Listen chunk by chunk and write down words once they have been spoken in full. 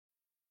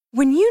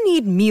When you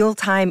need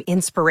mealtime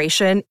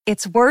inspiration,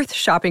 it's worth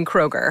shopping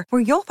Kroger,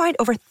 where you'll find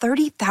over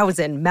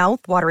 30,000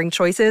 mouth-watering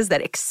choices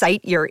that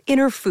excite your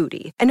inner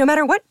foodie. And no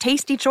matter what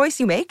tasty choice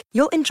you make,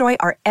 you'll enjoy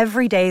our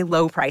everyday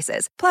low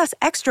prices, plus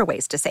extra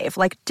ways to save,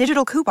 like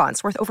digital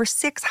coupons worth over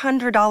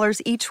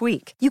 $600 each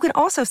week. You can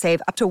also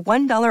save up to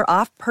 $1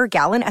 off per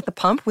gallon at the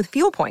pump with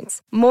fuel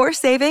points. More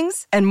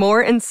savings and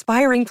more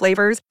inspiring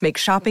flavors make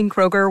shopping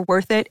Kroger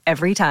worth it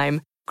every time.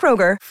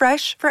 Kroger,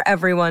 fresh for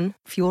everyone.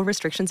 Fuel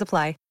restrictions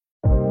apply.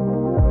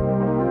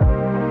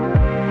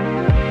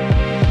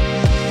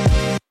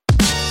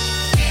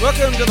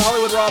 Welcome to the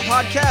Hollywood Raw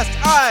podcast.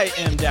 I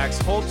am Dax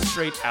Holt,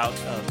 straight out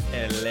of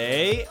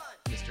LA.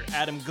 Mr.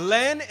 Adam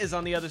Glenn is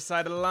on the other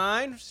side of the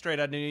line, straight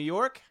out of New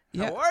York.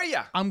 Yeah. How are you?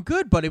 I'm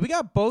good, buddy. We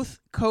got both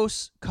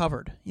coasts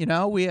covered. You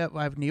know,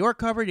 I have New York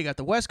covered. You got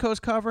the West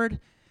Coast covered.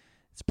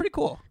 It's pretty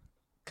cool.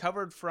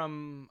 Covered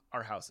from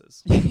our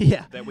houses.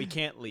 Yeah. That we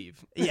can't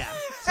leave. Yeah.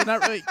 So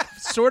not really,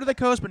 sort of the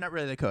coast, but not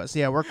really the coast.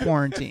 Yeah, we're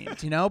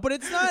quarantined, you know, but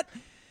it's not.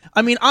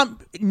 I mean,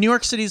 New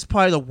York City is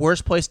probably the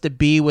worst place to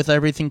be with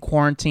everything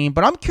quarantined,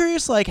 but I'm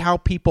curious, like, how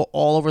people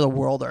all over the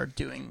world are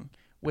doing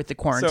with the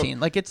quarantine.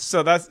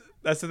 So that's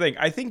the thing.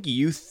 I think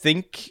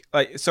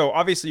so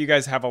obviously you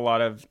guys have a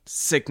lot of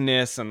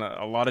sickness and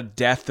a lot of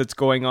death that's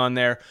going on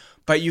there,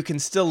 but you can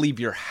still leave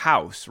your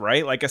house,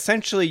 right? Like,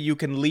 essentially you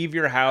can leave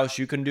your house,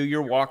 you can do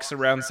your walks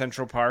around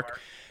Central Park.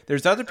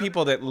 There's other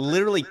people that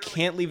literally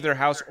can't leave their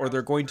house or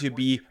they're going to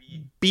be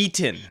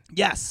beaten.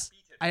 Yes.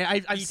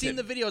 I've seen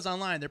the videos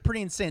online. They're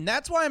pretty insane.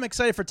 That's why I'm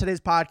excited for today's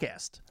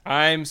podcast.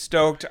 I'm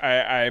stoked.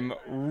 I'm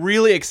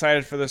really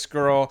excited for this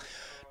girl.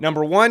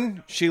 Number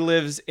one, she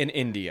lives in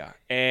India.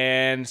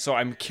 And so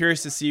I'm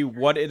curious to see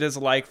what it is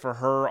like for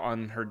her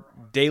on her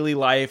daily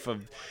life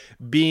of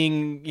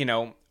being, you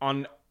know,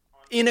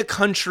 in a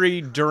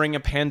country during a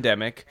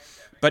pandemic.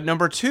 But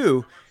number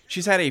two,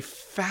 she's had a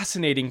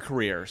fascinating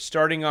career,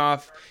 starting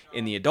off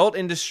in the adult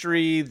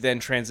industry, then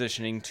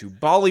transitioning to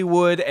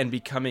Bollywood and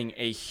becoming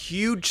a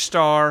huge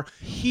star.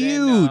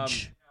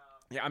 Huge.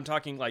 Yeah, I'm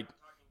talking like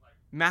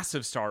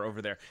massive star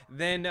over there.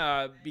 Then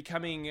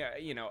becoming,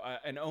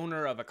 an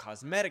owner of a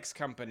cosmetics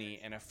company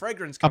and a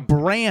fragrance company.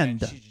 A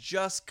brand. And she's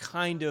just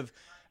kind of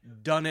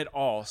done it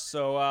all.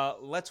 So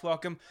let's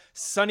welcome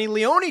Sunny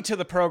Leone to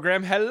the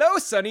program. Hello,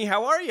 Sunny.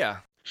 How are you?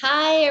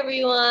 Hi,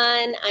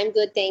 everyone. I'm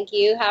good, thank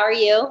you. How are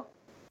you?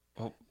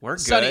 Well, we're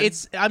good. Sonny,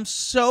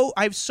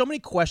 I have so many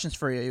questions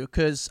for you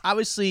because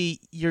obviously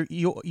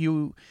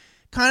you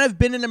kind of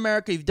been in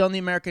America, you've done the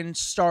American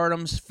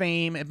stardom's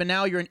fame, but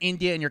now you're in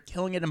India and you're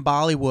killing it in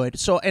Bollywood.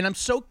 So, and I'm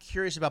so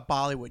curious about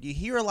Bollywood. You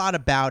hear a lot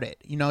about it,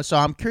 you know, so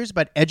I'm curious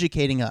about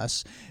educating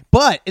us.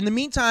 But in the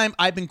meantime,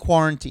 I've been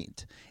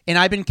quarantined and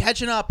I've been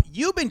catching up.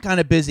 You've been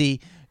kind of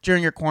busy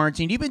during your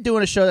quarantine. You've been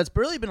doing a show that's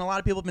really been a lot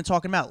of people have been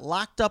talking about,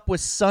 Locked Up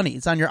with Sunny.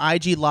 It's on your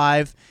IG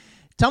Live.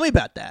 Tell me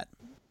about that.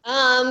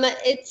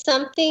 It's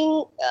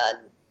something,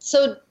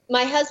 so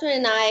my husband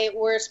and I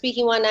were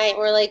speaking one night and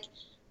we're like,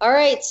 all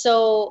right,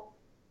 so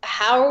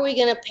how are we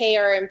going to pay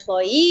our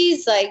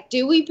employees? Like,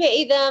 do we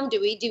pay them?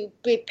 Do we do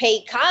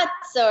pay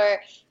cuts?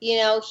 Or, you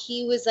know,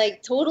 he was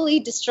like totally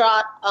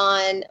distraught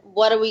on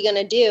what are we going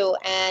to do?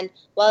 And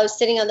while I was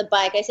sitting on the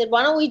bike, I said,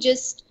 why don't we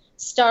just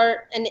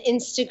start an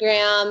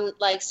Instagram,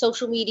 like,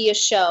 social media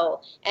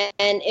show?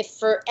 And if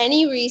for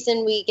any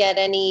reason we get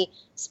any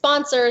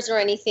sponsors or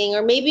anything,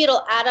 or maybe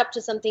it'll add up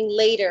to something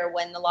later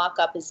when the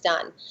lockup is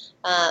done.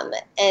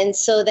 And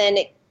so then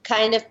it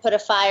kind of put a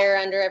fire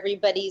under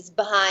everybody's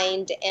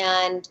behind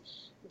and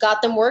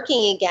got them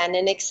working again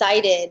and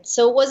excited.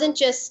 So it wasn't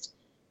just,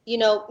 you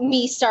know,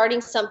 me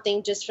starting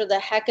something just for the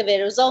heck of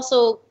it. It was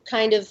also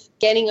kind of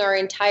getting our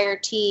entire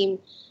team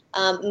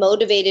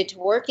motivated to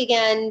work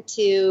again,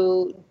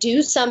 to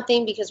do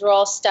something because we're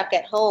all stuck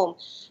at home.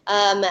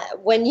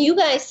 When you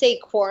guys say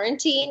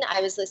quarantine,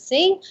 I was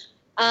listening.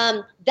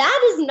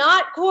 That is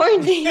not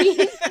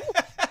quarantine.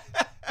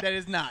 That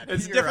is not.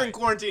 It's You're different right.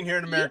 Quarantine here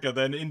in America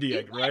than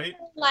India, right?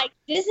 Like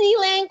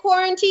Disneyland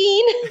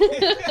quarantine.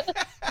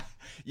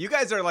 You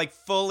guys are like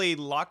fully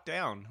locked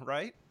down,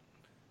 right?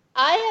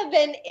 I have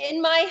been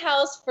in my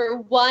house for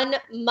 1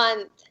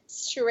 month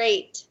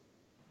straight.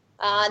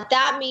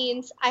 That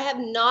means I have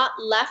not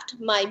left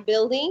my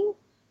building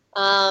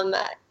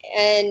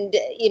and,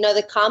 you know,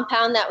 the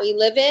compound that we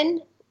live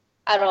in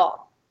at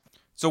all.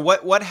 So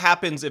what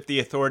happens if the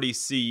authorities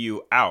see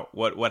you out?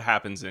 What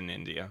happens in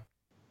India?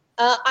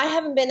 I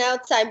haven't been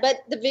outside,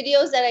 but the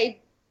videos that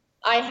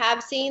I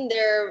have seen,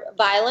 they're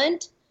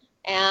violent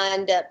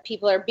and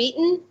people are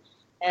beaten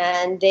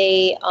and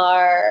they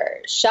are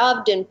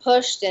shoved and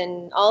pushed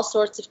and all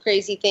sorts of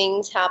crazy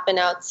things happen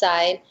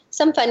outside.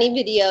 Some funny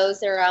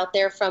videos are out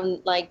there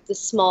from like the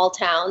small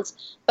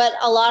towns, but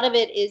a lot of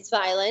it is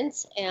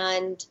violence,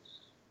 and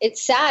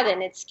it's sad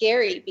and it's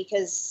scary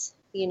because,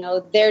 you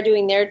know, they're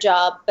doing their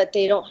job, but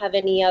they don't have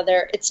any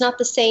other. It's not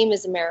the same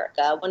as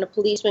America. When a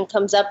policeman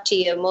comes up to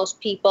you, most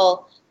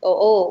people go,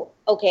 oh,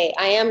 okay,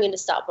 I am going to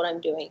stop what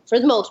I'm doing, for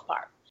the most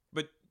part.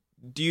 But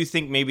do you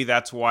think maybe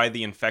that's why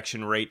the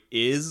infection rate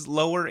is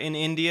lower in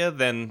India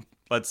than,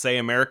 let's say,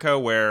 America,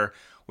 where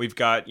we've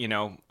got,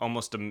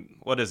 almost,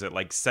 what is it,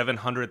 like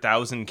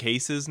 700,000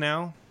 cases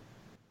now?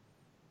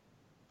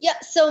 Yeah,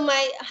 so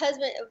my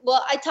husband,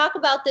 well, I talk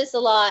about this a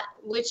lot,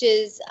 which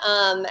is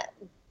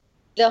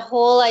the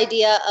whole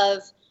idea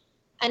of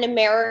an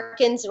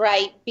American's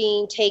right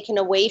being taken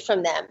away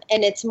from them.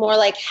 And it's more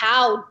like,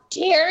 how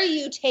dare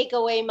you take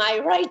away my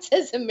rights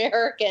as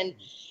American?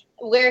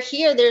 Where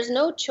here, there's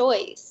no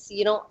choice.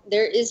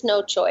 There is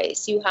no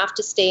choice. You have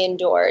to stay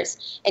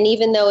indoors. And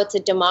even though it's a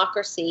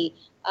democracy,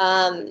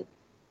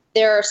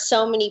 there are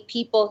so many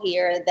people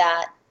here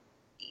that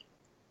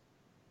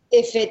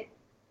if it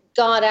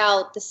got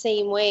out the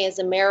same way as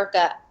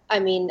America, I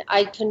mean,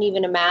 I couldn't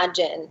even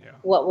imagine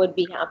what would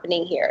be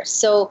happening here.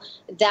 So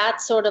that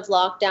sort of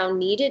lockdown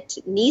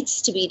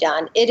needs to be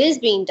done. It is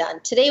being done.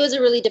 Today was a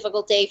really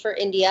difficult day for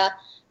India,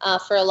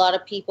 for a lot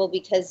of people,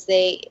 because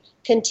they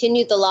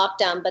continued the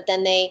lockdown, but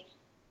then they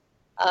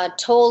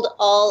told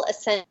all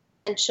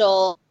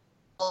essential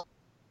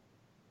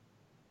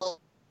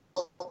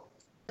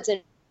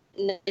and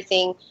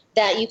everything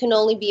that you can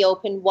only be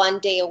open 1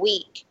 day a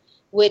week,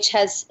 which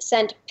has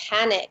sent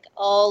panic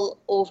all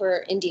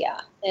over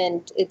India.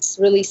 And it's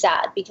really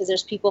sad because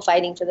there's people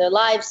fighting for their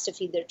lives to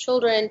feed their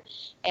children,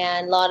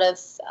 and a lot of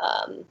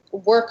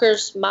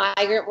workers,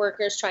 migrant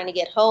workers, trying to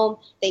get home.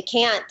 They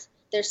can't.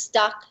 They're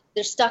stuck.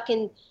 They're stuck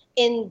in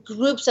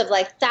groups of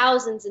like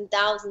thousands and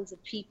thousands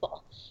of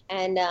people.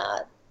 And,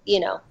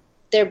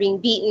 they're being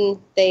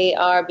beaten. They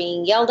are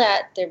being yelled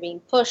at. They're being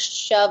pushed,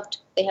 shoved.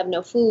 They have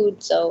no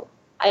food. So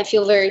I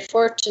feel very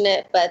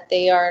fortunate, but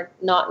they are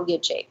not in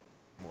good shape.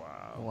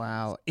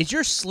 Wow. Is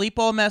your sleep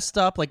all messed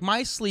up? Like,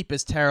 my sleep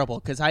is terrible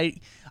because I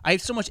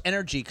have so much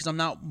energy because I'm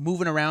not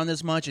moving around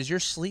as much. Is your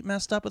sleep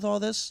messed up with all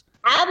this?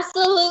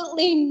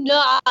 Absolutely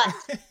not.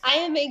 I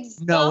am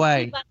exhausted No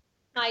way. by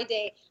my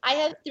day. I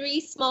have 3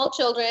 small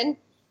children,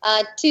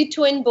 2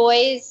 twin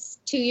boys,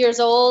 2 years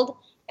old,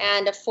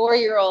 and a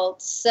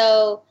 4-year-old.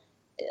 So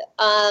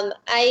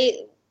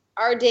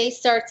our day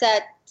starts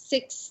at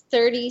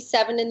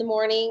 6:37 in the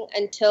morning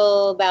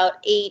until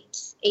about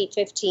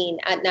 8:15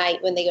 at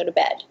night when they go to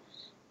bed.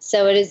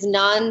 So it is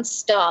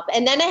nonstop.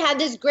 And then I had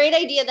this great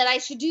idea that I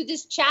should do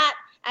this chat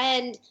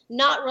and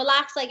not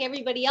relax like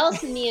everybody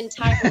else in the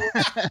entire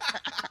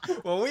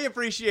world. Well, we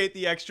appreciate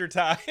the extra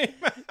time.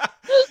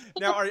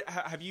 Now,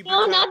 have you?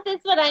 No, not this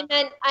one.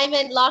 I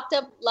meant locked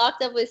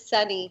up with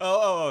Sunny.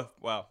 Oh,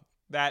 well,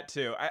 that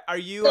too. Are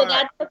you? So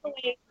that took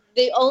away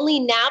the only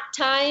nap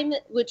time,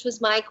 which was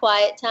my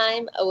quiet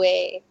time,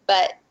 away.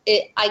 But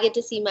I get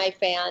to see my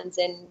fans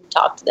and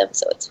talk to them,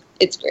 so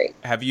it's great.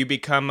 Have you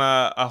become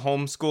a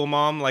homeschool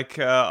mom like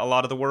a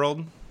lot of the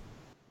world?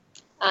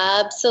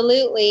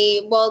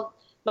 Absolutely. Well,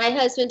 my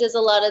husband does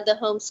a lot of the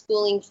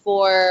homeschooling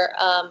for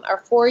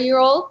our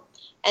 4-year-old,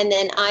 and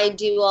then I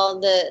do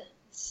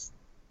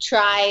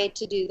try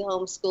to do the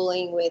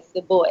homeschooling with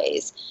the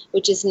boys,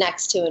 which is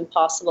next to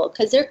impossible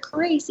because they're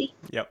crazy.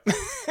 Yep.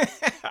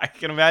 I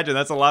can imagine.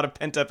 That's a lot of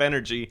pent-up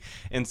energy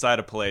inside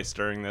a place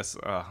during this.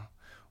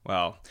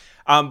 Well,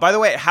 by the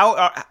way,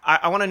 how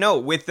I want to know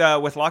with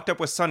Locked Up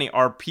with Sunny,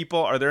 are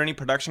there any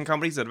production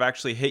companies that have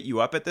actually hit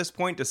you up at this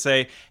point to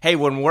say, hey,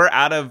 when we're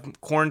out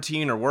of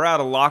quarantine or we're out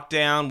of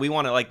lockdown, we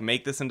want to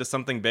make this into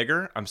something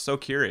bigger? I'm so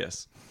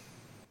curious.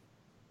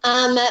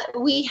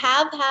 We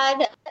have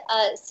had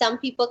some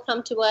people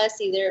come to us,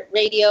 either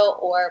radio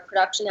or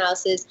production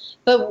houses,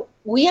 but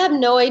we have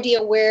no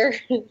idea where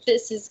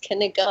this is going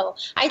to go.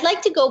 I'd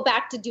like to go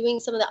back to doing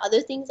some of the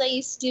other things I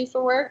used to do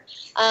for work,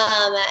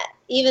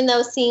 even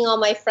though seeing all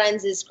my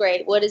friends is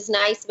great. What is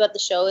nice about the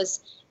show is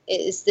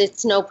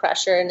it's no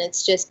pressure, and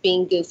it's just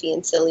being goofy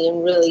and silly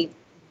and really,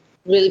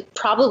 really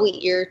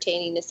probably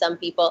irritating to some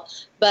people,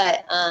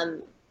 but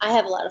I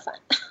have a lot of fun.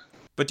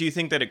 But do you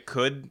think that it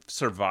could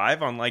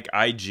survive on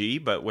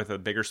IG, but with a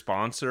bigger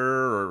sponsor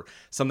or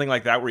something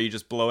like that, where you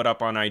just blow it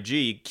up on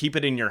IG, keep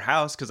it in your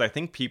house? Because I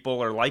think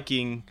people are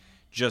liking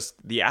just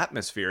the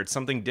atmosphere. It's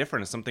something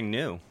different. It's something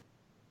new.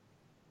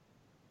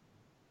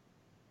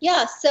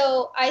 Yeah,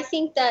 so I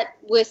think that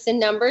with the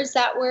numbers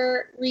that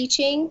we're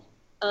reaching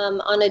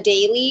on a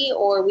daily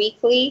or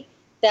weekly,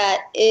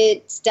 that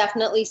it's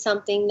definitely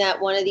something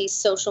that one of these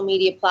social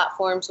media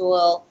platforms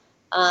will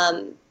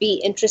be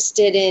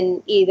interested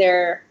in,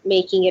 either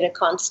making it a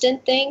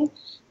constant thing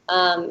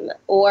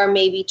or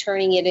maybe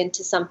turning it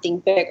into something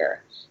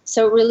bigger.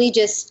 So it really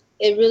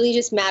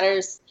just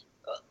matters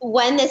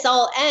when this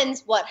all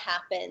ends, what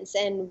happens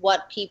and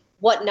what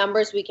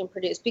numbers we can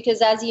produce.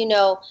 Because as you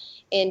know,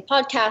 in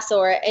podcasts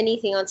or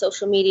anything on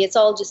social media, it's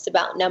all just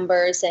about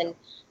numbers. And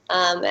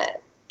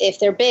if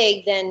they're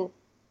big, then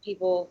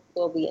people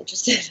will be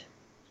interested.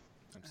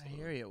 I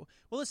hear you.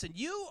 Well, listen,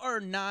 you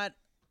are not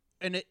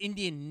an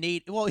Indian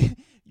native. Well,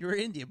 you're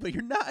Indian, but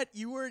you're not.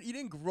 You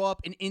didn't grow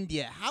up in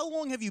India. How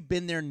long have you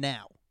been there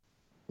now?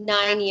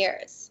 9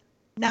 years.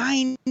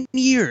 9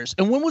 years.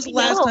 And when was the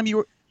last time you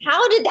were?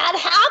 How did that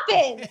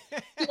happen? I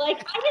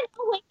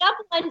didn't wake up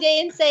one day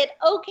and said,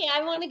 okay,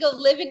 I want to go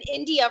live in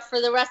India for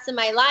the rest of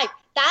my life.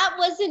 That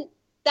wasn't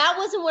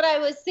what I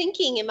was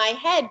thinking in my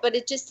head, but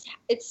it's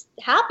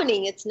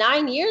happening. It's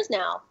 9 years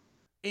now.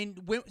 And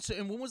when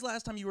was the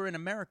last time you were in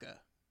America?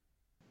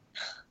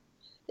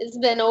 It's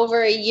been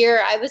over a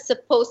year. I was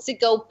supposed to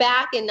go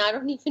back, and I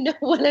don't even know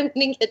when I'm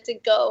going to get to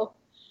go.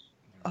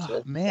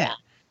 Oh man! Yeah.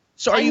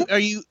 So are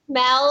you?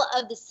 Smell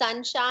of the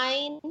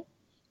sunshine,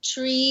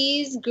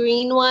 trees,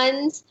 green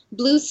ones,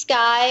 blue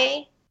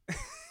sky.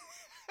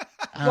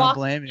 I don't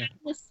blame you. Down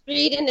the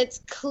street and it's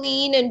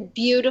clean and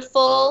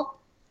beautiful.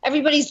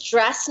 Everybody's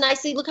dressed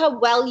nicely. Look how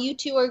well you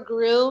two are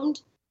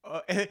groomed.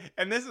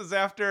 And this is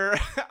after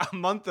a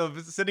month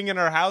of sitting in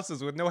our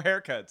houses with no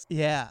haircuts.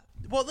 Yeah.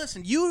 Well,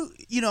 listen, you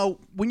know,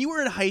 when you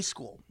were in high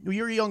school, when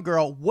you were a young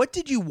girl, what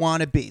did you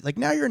want to be? Like,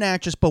 now you're an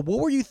actress, but what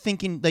were you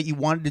thinking that you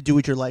wanted to do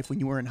with your life when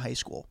you were in high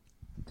school?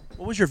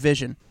 What was your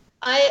vision?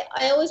 I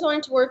always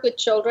wanted to work with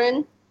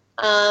children.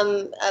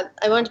 I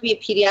wanted to be a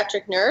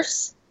pediatric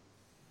nurse,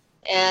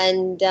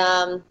 and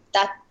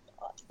that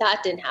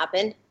didn't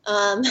happen.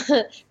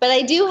 But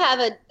I do have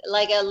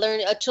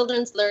a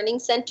children's learning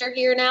center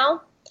here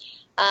now,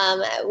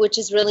 which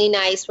is really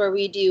nice, where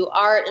we do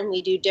art and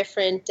we do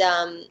different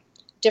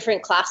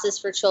classes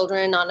for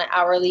children on an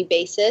hourly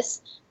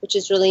basis, which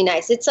is really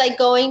nice. It's like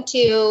going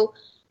to,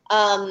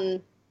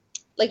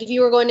 like if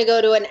you were going to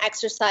go to an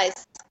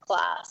exercise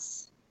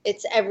class,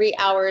 it's every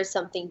hour is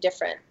something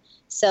different.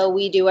 So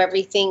we do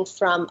everything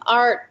from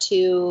art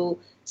to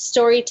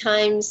story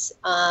times,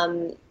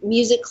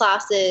 music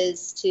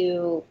classes,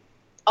 to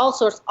all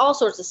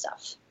sorts of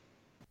stuff.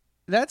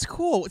 That's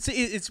cool.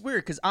 It's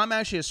weird because I'm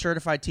actually a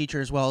certified teacher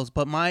as well,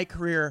 but my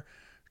career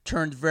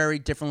turned very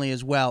differently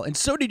as well, and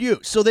so did you.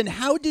 So then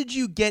how did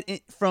you get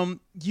it from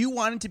you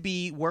wanting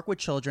to work with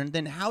children,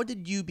 then how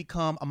did you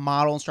become a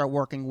model and start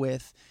working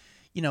with,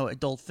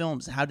 adult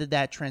films? How did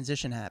that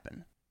transition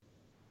happen?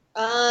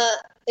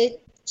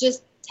 It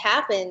just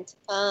happened.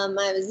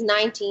 I was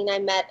 19. I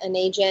met an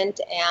agent,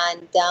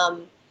 and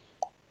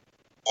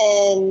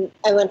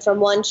I went from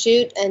one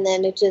shoot, and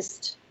then it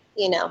just,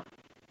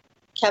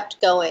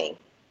 kept going,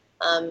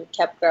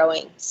 kept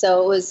growing.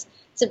 So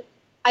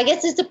I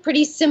guess it's a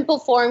pretty simple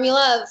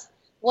formula of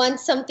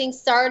once something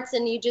starts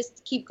and you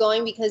just keep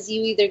going, because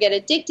you either get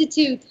addicted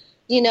to,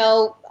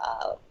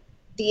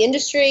 the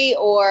industry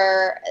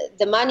or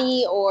the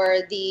money or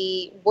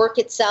the work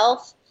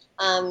itself,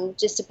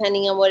 just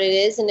depending on what it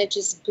is. And it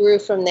just grew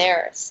from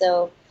there.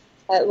 So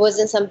it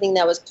wasn't something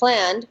that was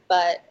planned,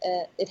 but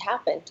it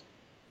happened.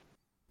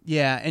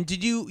 Yeah. And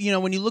did you,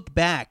 when you look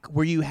back,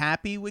 were you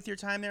happy with your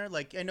time there?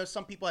 Like, I know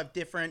some people have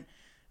different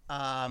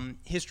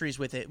histories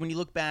with it. When you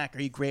look back,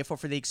 are you grateful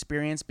for the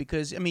experience?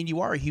 Because, you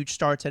are a huge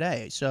star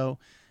today. So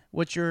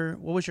what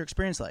was your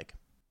experience like?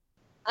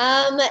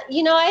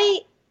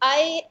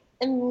 I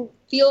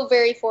feel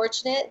very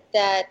fortunate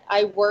that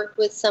I worked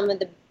with some of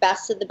the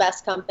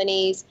best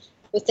companies,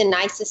 with the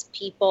nicest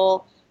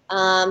people.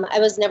 I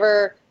was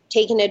never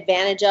taken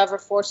advantage of or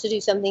forced to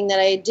do something that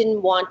I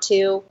didn't want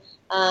to.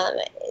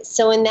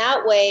 So in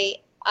that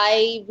way,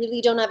 I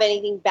really don't have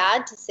anything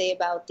bad to say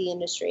about the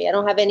industry. I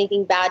don't have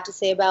anything bad to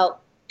say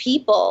about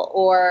people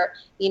or,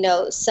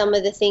 some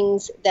of the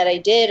things that I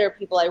did or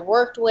people I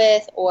worked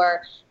with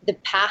or the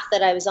path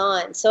that I was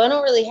on. So I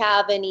don't really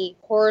have any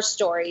horror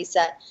stories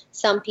that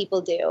some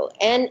people do.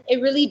 And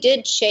it really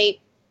did shape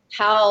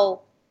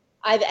how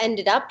I've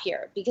ended up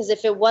here, because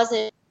if it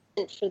wasn't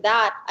for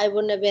that, I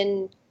wouldn't have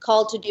been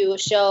called to do a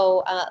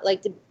show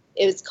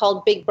it was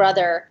called Big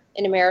Brother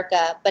in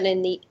America, but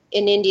in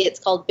India it's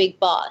called Big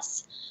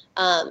Boss.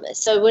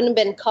 So I wouldn't have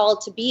been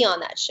called to be on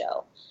that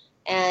show.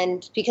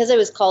 And because I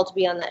was called to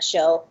be on that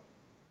show,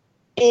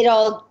 it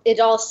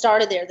all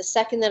started there. The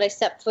second that I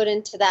stepped foot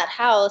into that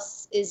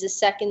house is the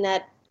second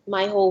that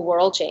my whole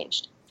world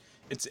changed.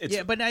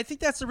 Yeah, but I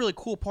think that's the really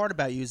cool part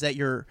about you, is that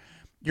you're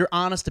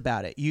honest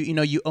about it.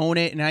 You own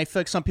it, and I feel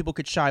like some people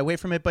could shy away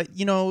from it, but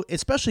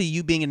especially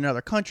you being in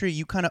another country,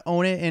 you kind of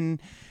own it,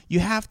 and you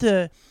have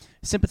to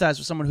sympathize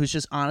with someone who's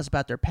just honest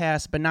about their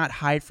past, but not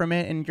hide from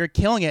it, and you're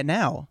killing it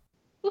now.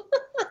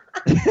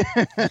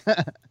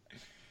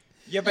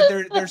 Yeah,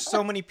 but there's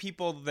so many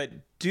people that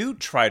do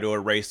try to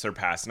erase their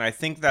past, and I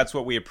think that's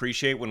what we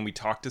appreciate when we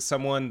talk to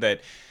someone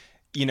that,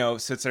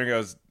 sits there and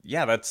goes,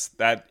 yeah, that's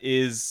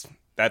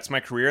my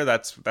career,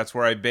 that's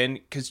where I've been.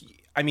 Because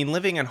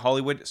living in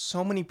Hollywood,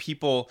 so many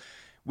people,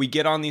 we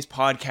get on these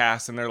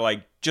podcasts and they're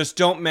like, just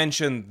don't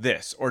mention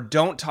this or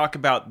don't talk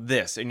about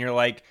this, and you're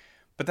like,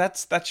 but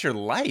that's your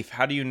life.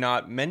 How do you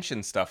not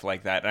mention stuff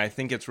like that? And I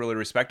think it's really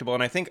respectable.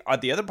 And I think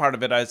the other part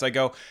of it is I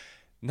go,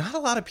 not a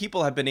lot of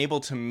people have been able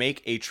to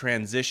make a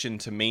transition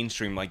to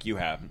mainstream like you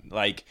have,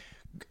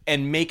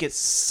 and make it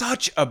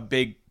such a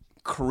big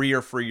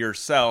career for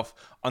yourself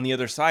on the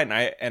other side.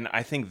 And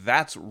I think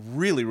that's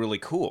really, really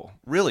cool.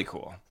 Really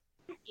cool.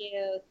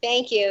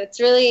 Thank you.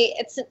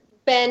 It's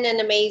been an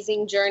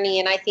amazing journey.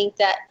 And I think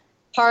that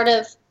part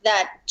of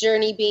that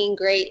journey being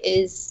great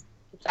is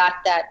the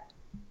fact that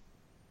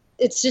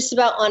it's just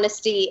about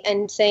honesty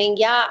and saying,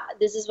 yeah,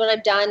 this is what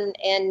I've done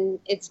and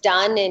it's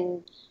done.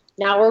 And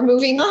now we're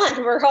moving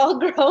on. We're all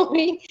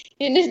growing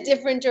in a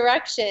different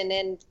direction,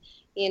 and,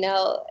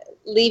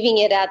 leaving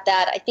it at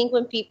that. I think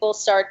when people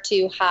start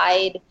to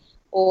hide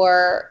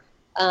or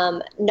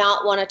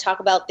not want to talk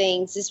about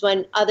things is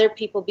when other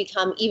people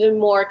become even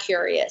more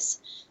curious.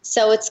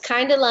 So it's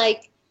kind of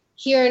like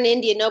here in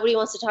India, nobody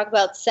wants to talk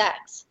about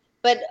sex.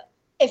 But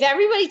if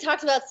everybody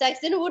talked about sex,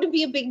 then it wouldn't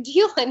be a big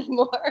deal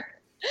anymore.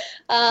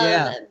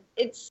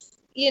 It's,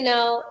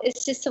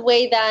 it's just the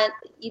way that,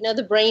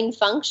 the brain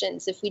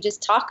functions. If we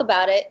just talk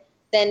about it,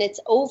 then it's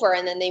over,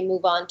 and then they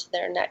move on to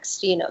their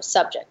next,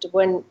 subject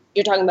when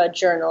you're talking about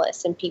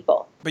journalists and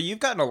people. But you've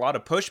gotten a lot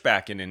of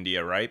pushback in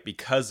India, right?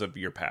 Because of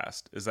your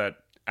past. Is that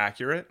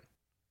accurate?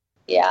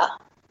 Yeah.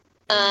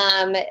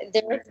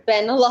 There's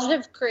been a lot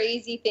of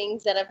crazy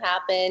things that have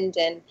happened,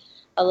 and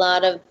a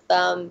lot of,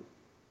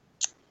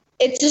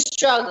 it's a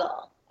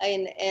struggle.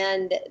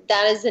 And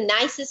that is the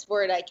nicest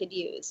word I could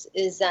use,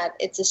 is that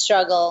it's a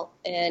struggle,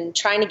 and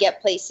trying to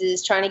get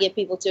places, trying to get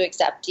people to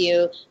accept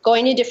you,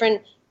 going to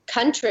different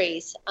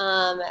countries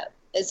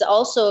is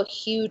also a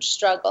huge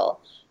struggle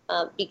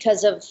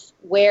because of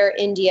where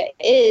India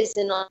is,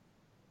 and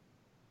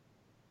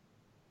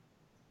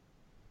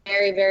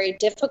very, very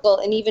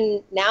difficult. And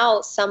even now,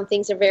 some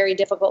things are very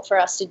difficult for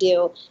us to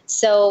do.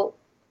 So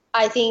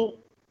I think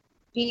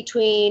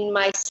between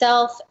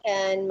myself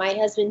and my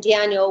husband,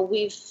 Daniel,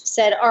 we've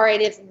said, all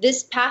right, if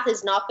this path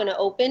is not going to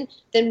open,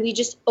 then we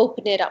just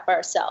open it up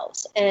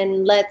ourselves.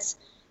 And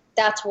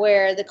that's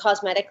where the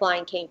cosmetic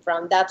line came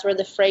from. That's where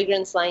the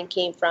fragrance line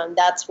came from.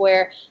 That's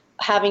where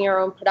having our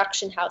own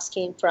production house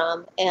came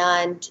from.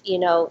 And,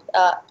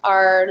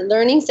 our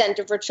learning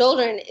center for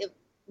children,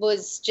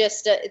 it's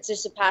just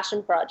a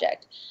passion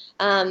project.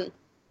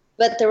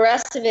 But the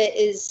rest of it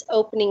is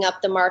opening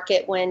up the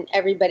market when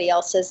everybody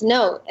else says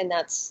no. And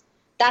that's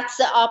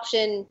the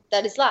option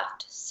that is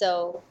left.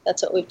 So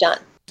that's what we've done.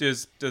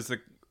 Does the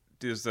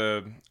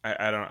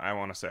I don't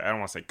want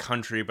to say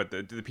country, but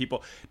do the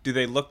people, do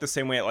they look the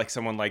same way at like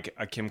someone like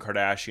a Kim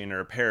Kardashian or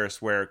a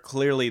Paris, where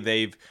clearly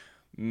they've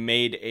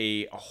made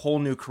a whole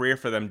new career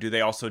for them? Do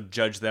they also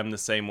judge them the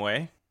same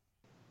way?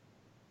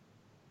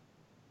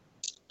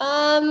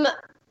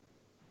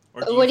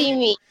 What do you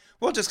mean?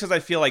 Well, just because I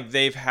feel like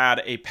they've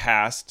had a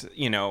past,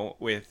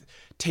 with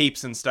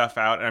tapes and stuff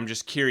out, and I'm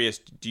just curious,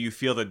 do you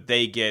feel that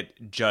they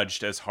get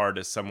judged as hard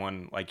as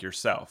someone like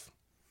yourself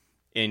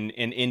in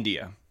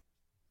India?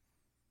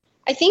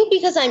 I think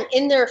because I'm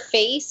in their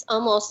face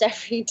almost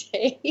every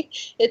day,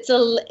 it's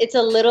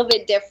a little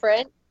bit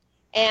different.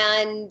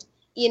 And,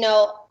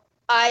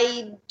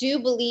 I do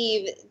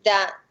believe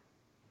that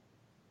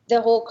the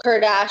whole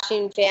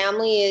Kardashian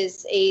family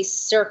is a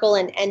circle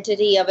and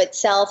entity of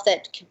itself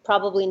that could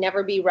probably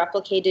never be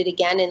replicated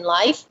again in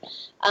life.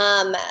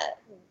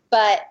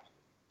 But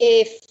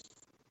if,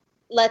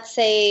 let's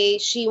say,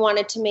 she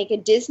wanted to make a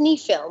Disney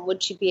film,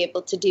 would she be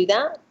able to do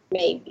that?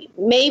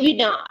 Maybe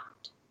not.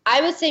 I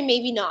would say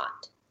maybe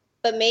not,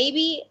 but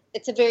maybe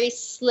it's a very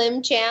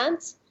slim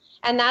chance.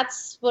 And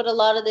that's what a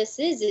lot of this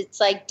is. It's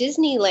like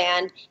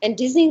Disneyland and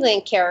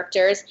Disneyland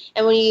characters.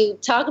 And when you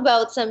talk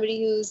about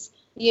somebody who's,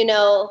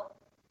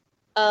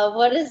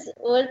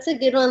 what's a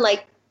good one?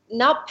 Like,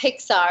 not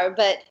Pixar,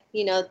 but,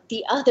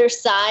 the other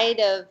side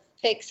of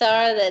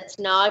Pixar that's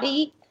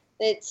naughty,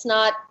 it's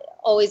not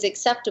always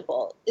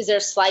acceptable. Is there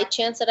a slight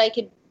chance that I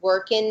could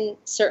work in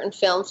certain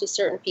films with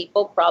certain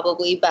people?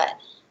 Probably, but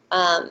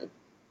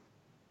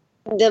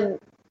the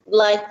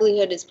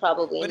likelihood is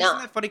probably but not.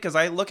 Isn't that funny? Because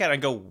I look at it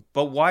and go,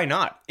 but why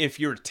not? If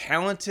you're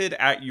talented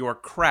at your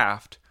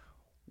craft,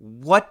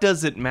 what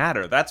does it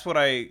matter? That's what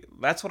I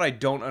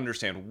don't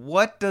understand.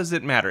 What does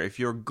it matter? If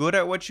you're good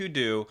at what you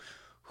do,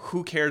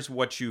 who cares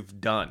what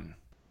you've done?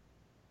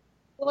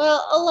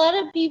 Well, a lot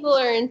of people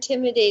are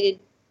intimidated,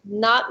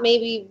 not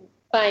maybe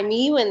by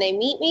me when they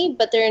meet me,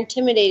 but they're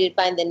intimidated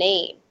by the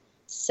name.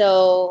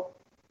 So,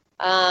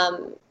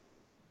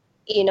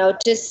 it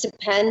just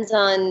depends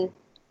on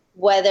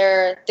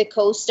whether the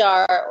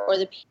co-star or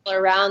the people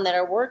around that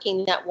are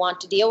working that want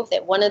to deal with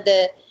it. One of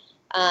the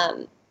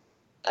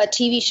a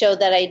TV show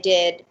that I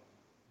did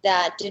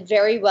that did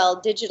very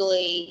well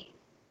digitally,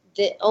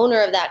 the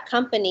owner of that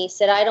company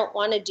said, I don't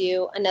want to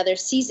do another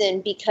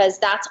season because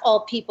that's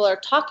all people are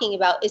talking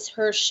about is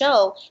her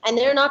show, and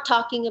they're not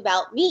talking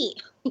about me.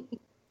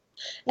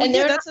 And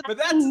they're not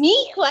asking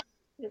me questions.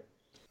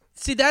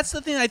 See, that's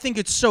the thing. I think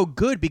it's so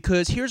good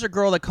because here's a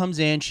girl that comes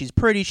in. She's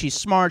pretty. She's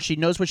smart. She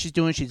knows what she's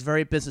doing. She's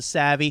very business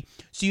savvy.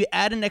 So you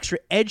add an extra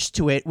edge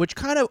to it, which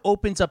kind of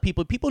opens up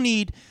people. People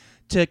need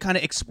to kind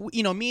of,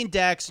 me and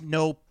Dax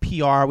know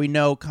PR. We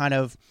know kind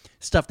of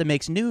stuff that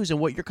makes news. And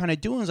what you're kind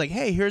of doing is like,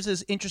 hey, here's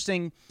this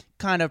interesting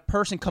kind of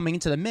person coming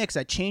into the mix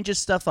that changes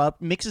stuff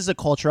up, mixes the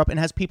culture up, and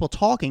has people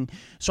talking.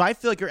 So I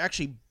feel like you're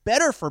actually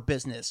better for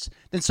business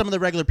than some of the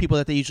regular people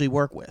that they usually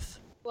work with.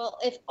 Well,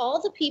 if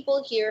all the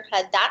people here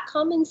had that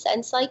common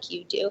sense like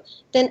you do,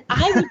 then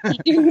I would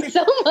be doing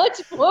so much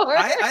more.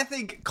 I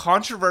think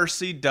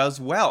controversy does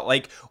well.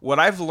 Like, what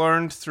I've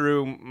learned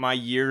through my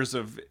years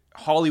of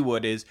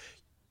Hollywood is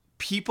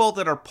people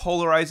that are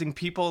polarizing,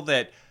 people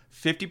that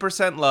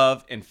 50%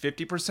 love and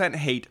 50%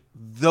 hate,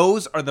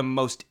 those are the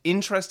most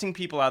interesting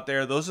people out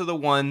there. Those are the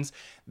ones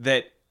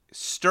that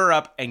stir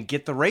up and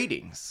get the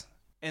ratings.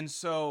 And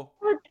so...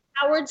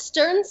 Howard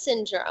Stern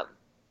syndrome.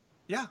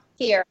 Yeah.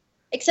 here.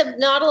 Except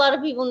not a lot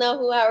of people know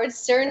who Howard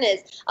Stern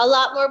is. A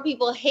lot more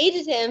people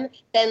hated him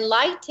than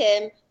liked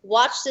him,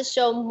 watched the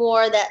show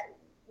more that,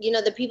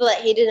 the people that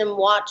hated him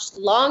watched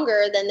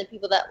longer than the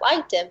people that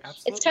liked him.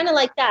 Absolutely. It's kind of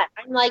like that.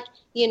 I'm like,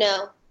 they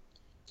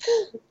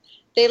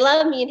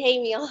love me and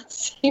hate me all the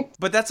same.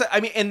 But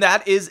and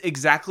that is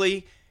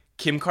exactly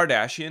Kim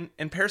Kardashian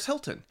and Paris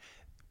Hilton.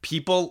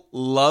 People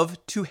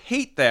love to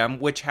hate them,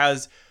 which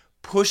has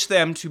pushed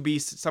them to be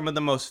some of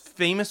the most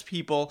famous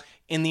people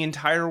in the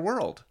entire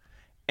world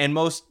and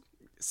most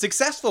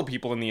successful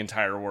people in the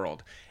entire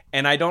world.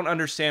 And I don't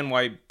understand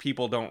why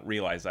people don't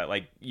realize that.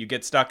 Like, you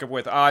get stuck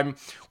with,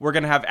 we're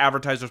going to have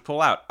advertisers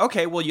pull out.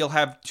 Okay, well, you'll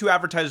have 2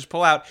 advertisers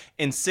pull out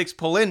and 6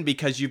 pull in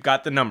because you've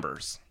got the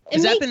numbers.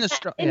 Has that been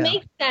the It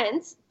makes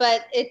sense,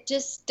 but it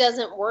just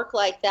doesn't work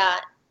like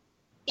that.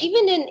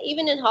 Even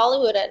in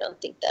Hollywood, I don't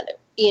think that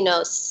a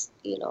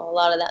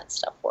lot of that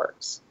stuff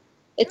works.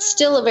 It's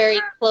still a very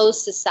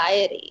closed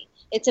society.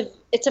 It's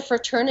a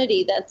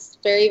fraternity that's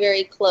very,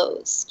 very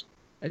closed.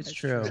 It's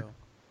true.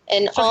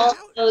 And all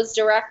those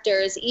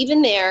directors,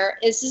 even there,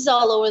 this is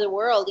all over the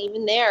world.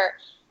 Even there,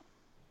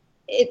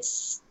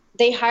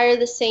 they hire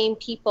the same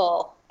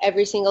people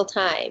every single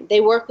time.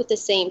 They work with the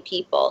same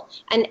people.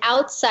 An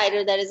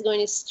outsider that is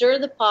going to stir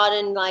the pot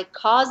and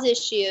cause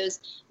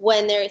issues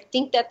when they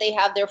think that they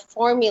have their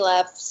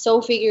formula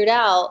so figured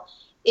out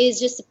is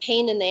just a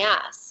pain in the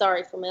ass.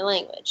 Sorry for my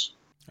language.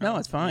 No,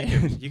 it's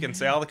fine. You can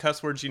say all the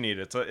cuss words you need.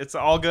 It's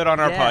all good on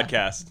our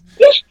podcast.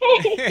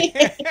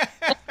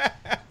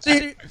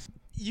 So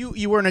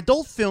you were an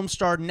adult film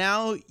star.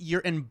 Now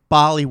you're in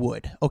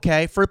Bollywood.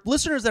 Okay, for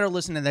listeners that are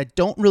listening that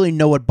don't really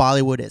know what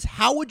Bollywood is,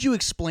 how would you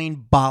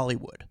explain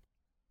Bollywood?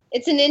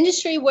 It's an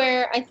industry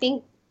where I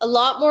think a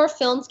lot more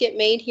films get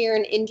made here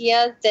in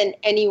India than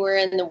anywhere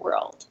in the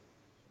world.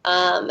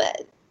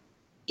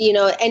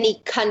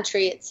 Any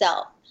country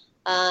itself.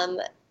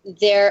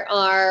 There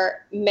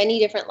are many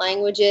different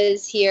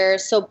languages here.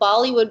 So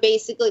Bollywood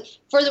basically,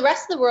 for the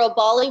rest of the world,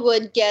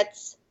 Bollywood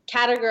gets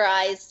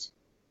categorized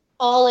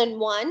all in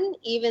one,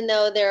 even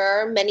though there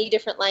are many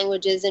different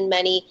languages and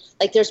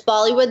there's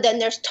Bollywood, then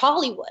there's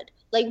Tollywood.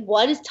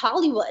 What is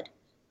Tollywood?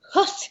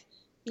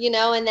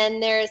 And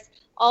then there's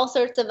all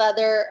sorts of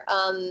other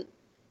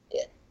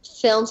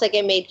films that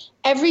get made.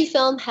 Every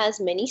film has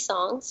many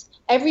songs.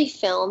 Every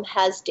film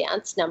has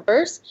dance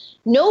numbers.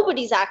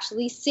 Nobody's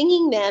actually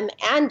singing them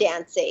and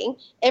dancing.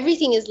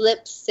 Everything is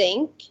lip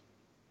sync,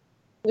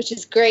 which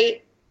is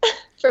great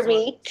for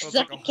me because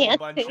I can't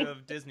whole bunch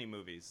of Disney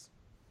movies.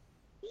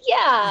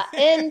 Yeah,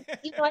 and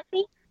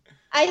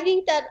I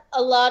think that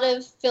a lot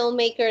of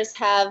filmmakers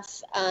have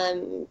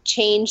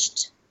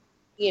changed,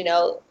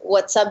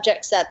 what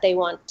subjects that they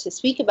want to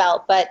speak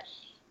about, but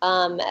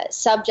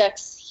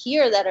subjects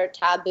here that are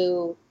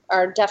taboo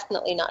are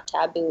definitely not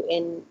taboo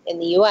in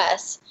the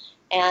U.S.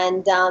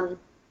 And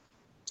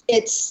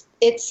it's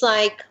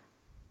like,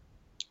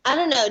 I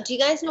don't know. Do you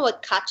guys know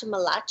what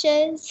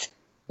kachamalacha is?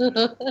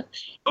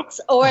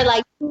 Or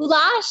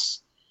goulash.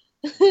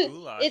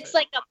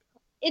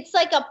 It's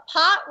like a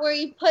pot where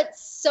you put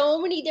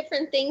so many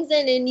different things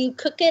in and you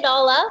cook it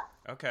all up.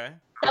 Okay.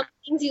 Some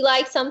things you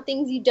like, some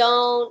things you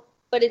don't,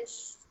 but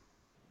it's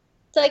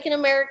like an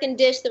American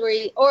dish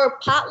or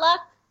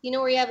potluck,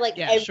 where you have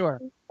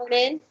everything put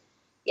in.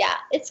 Yeah,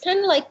 it's kind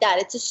of like that.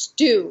 It's a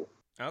stew.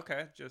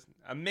 Okay, just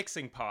a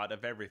mixing pot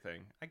of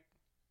everything.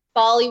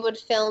 Bollywood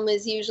film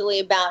is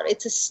usually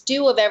it's a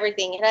stew of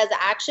everything. It has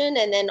action,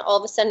 and then all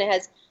of a sudden it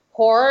has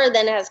horror,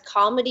 then it has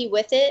comedy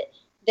with it.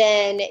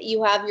 Then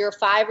you have your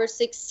 5 or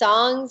 6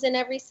 songs in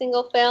every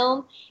single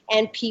film,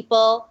 and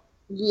people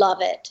love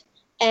it.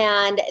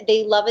 And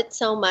they love it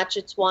so much,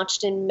 it's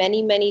watched in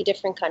many, many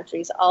different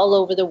countries all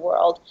over the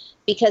world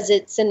because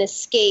it's an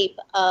escape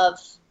of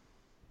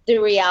the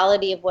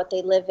reality of what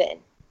they live in.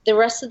 The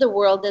rest of the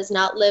world does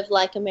not live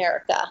like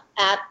America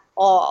at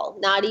all,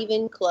 not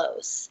even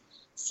close.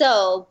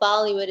 So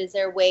Bollywood is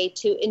their way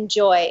to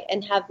enjoy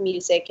and have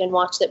music and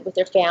watch it with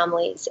their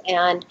families.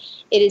 And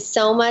it is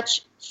so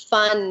much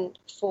fun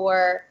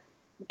for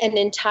an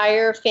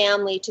entire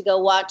family to go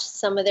watch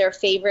some of their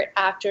favorite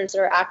actors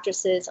or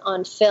actresses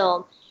on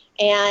film.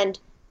 And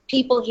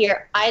people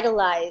here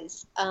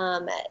idolize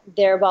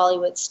their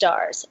Bollywood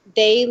stars.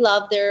 They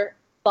love their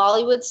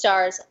Bollywood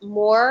stars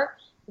more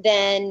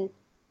than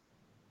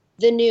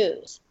the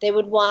news. They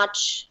would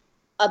watch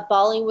a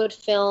Bollywood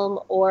film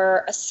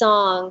or a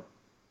song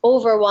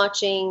over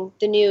watching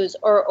the news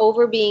or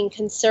over being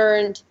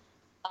concerned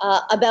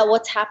about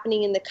what's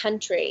happening in the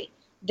country.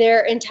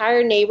 Their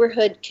entire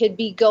neighborhood could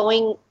be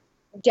going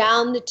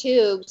down the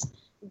tubes,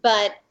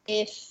 but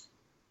if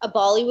a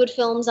Bollywood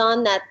film's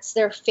on that's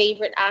their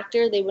favorite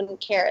actor, they wouldn't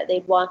care.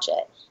 They'd watch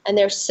it. And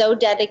they're so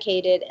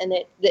dedicated, and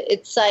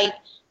it's like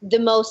the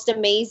most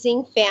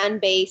amazing fan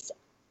base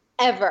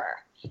ever.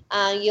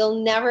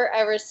 You'll never,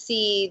 ever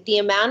see the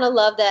amount of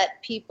love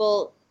that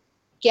people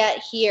get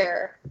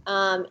here.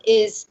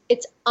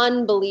 It's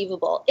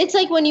unbelievable. It's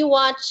like when you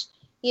watch,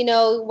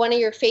 one of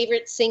your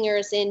favorite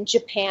singers in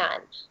Japan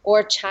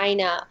or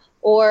China,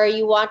 or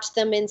you watch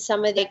them in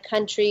some of the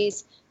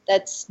countries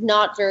that's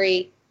not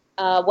very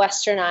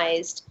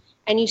westernized,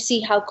 and you see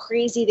how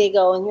crazy they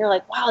go, and you're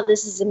like, wow,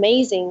 this is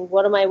amazing.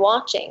 What am I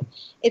watching?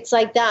 It's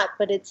like that,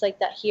 but it's like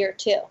that here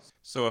too.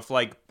 So if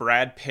like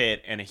Brad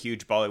Pitt and a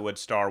huge Bollywood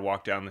star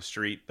walk down the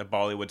street, the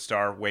Bollywood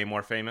star way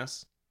more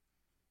famous?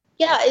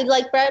 Yeah,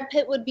 like Brad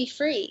Pitt would be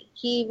free.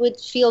 He would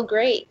feel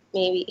great,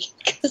 maybe,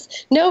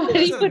 because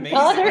nobody That's would amazing.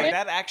 bother Like, him.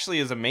 that actually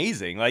is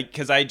amazing. Like,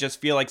 because I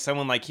just feel like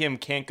someone like him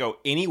can't go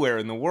anywhere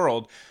in the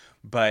world,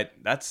 but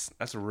that's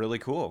really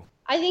cool.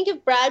 I think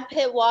if Brad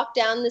Pitt walked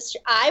down the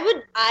street,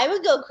 I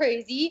would go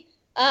crazy.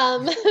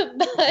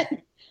 But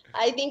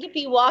I think if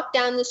he walked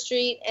down the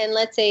street and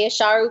let's say a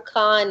Shah Rukh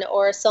Khan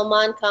or a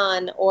Salman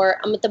Khan or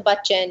Amitabh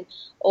Bachchan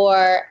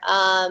or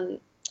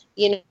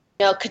you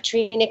know,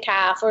 Katrina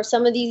Kaif or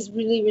some of these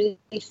really,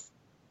 really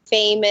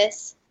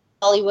famous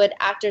Hollywood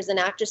actors and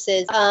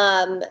actresses,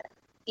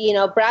 you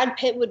know, Brad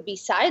Pitt would be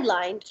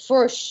sidelined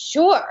for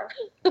sure.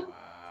 Wow.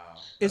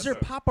 Is there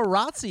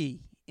paparazzi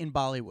in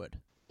Bollywood?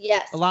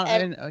 Yes. A lot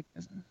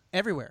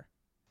everywhere.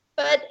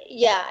 But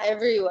yeah,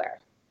 everywhere.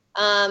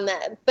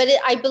 But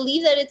I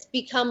believe that it's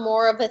become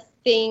more of a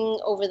thing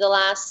over the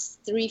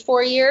last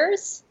 3-4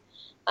 years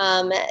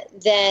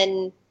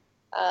than,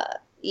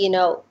 you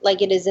know,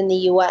 like it is in the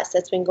U.S.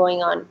 That's been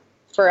going on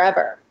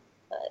forever.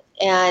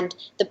 And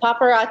the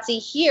paparazzi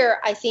here,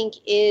 I think,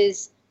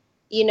 is,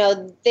 you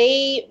know,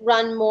 they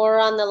run more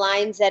on the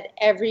lines that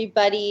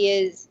everybody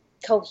is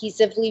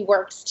cohesively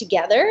works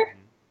together,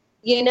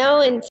 you know,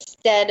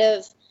 instead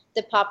of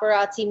the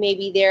paparazzi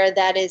maybe there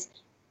that is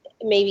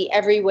maybe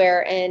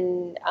everywhere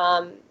and,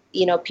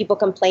 you know, people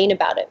complain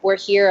about it. We're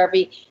here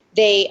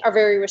they are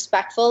very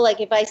respectful.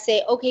 Like if I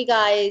say, okay,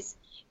 guys,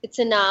 it's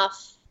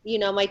enough. You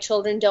know, my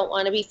children don't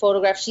want to be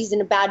photographed. She's in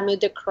a bad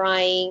mood. They're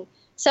crying.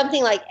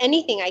 Something like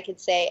anything I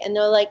could say. And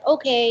they're like,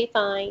 okay,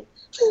 fine.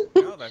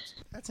 No,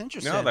 That's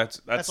interesting. no,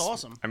 that's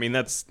awesome. I mean,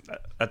 that's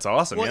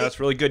awesome. Well, yeah, that's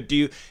really good.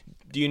 Do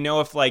you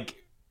know if like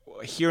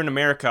here in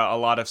America, a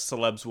lot of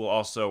celebs will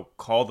also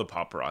call the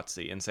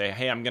paparazzi and say,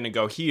 hey, I'm going to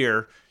go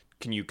here.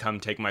 Can you come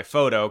take my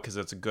photo? Because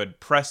it's a good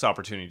press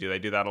opportunity. Do they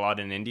do that a lot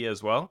in India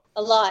as well?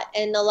 A lot.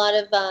 And a lot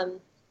of,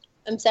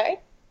 I'm sorry?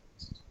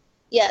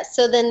 Yeah,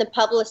 so then the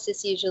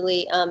publicist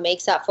usually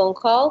makes that phone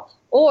call.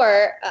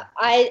 Or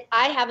I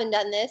haven't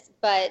done this,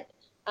 but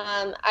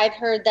I've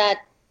heard that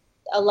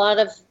a lot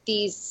of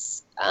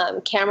these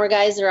camera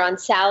guys are on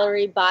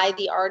salary by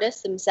the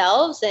artists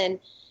themselves, and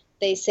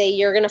they say,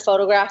 you're going to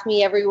photograph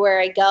me everywhere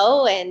I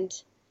go, and,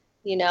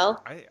 you know,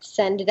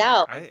 send it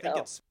out.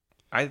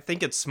 I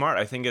think it's smart.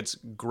 I think it's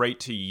great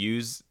to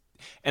use,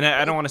 and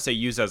I don't want to say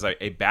use as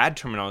a bad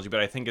terminology,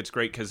 but I think it's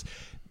great because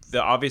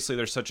obviously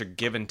there's such a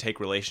give and take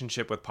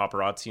relationship with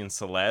paparazzi and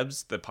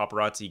celebs. The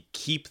paparazzi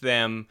keep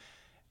them,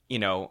 you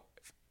know,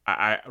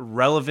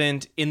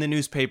 relevant in the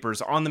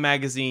newspapers, on the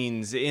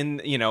magazines, in,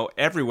 you know,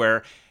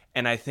 everywhere.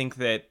 And I think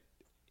that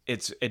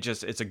it's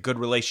a good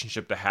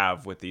relationship to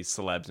have with these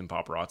celebs and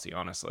paparazzi,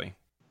 honestly.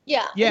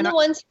 Yeah, and the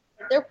ones,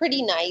 they're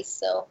pretty nice,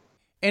 so.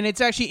 And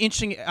it's actually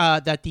interesting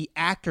that the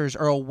actors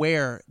are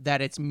aware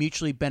that it's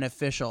mutually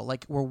beneficial,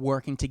 like we're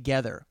working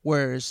together.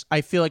 Whereas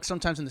I feel like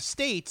sometimes in the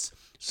States,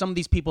 some of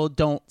these people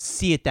don't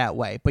see it that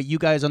way. But you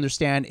guys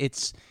understand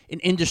it's an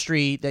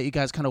industry that you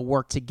guys kind of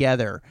work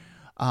together.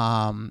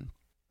 When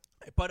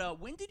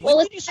did you? Well,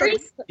 when did you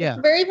it's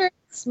start? very, very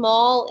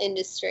small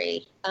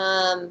industry.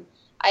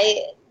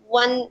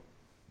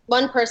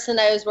 One person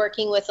I was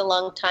working with a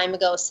long time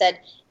ago said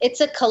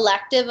it's a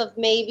collective of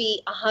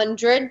maybe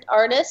 100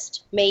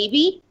 artists,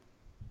 maybe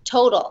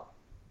total,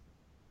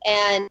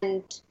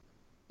 and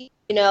you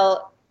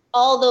know,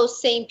 all those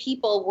same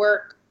people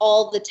work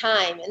all the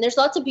time. And there's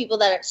lots of people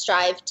that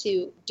strive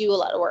to do a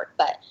lot of work,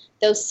 but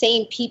those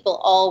same people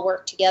all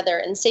work together.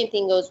 And the same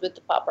thing goes with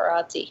the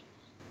paparazzi.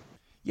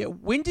 Yeah,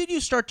 when did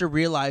you start to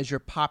realize your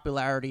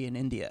popularity in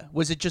India?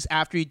 Was it just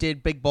after you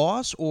did Big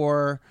Boss,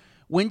 or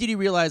when did you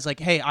realize, like,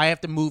 hey, I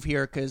have to move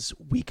here because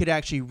we could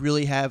actually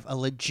really have a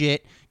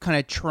legit kind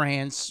of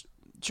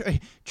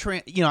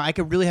you know, I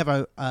could really have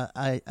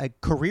a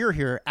career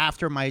here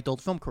after my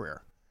adult film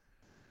career?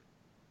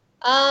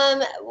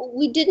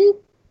 We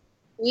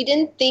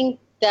didn't think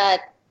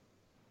that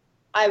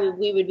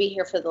we would be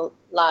here for the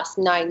last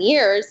 9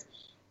 years.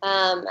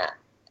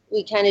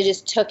 We kind of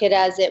just took it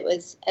as it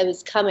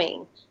was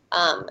coming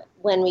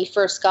when we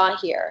first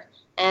got here.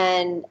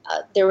 And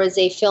there was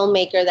a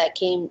filmmaker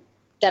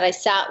that I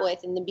sat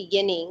with in the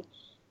beginning,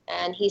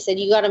 and he said,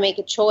 you got to make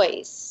a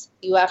choice.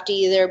 You have to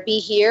either be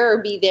here or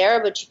be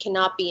there, but you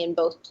cannot be in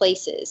both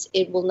places.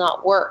 It will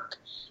not work.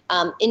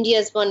 India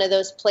is one of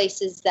those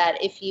places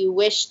that if you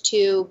wish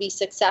to be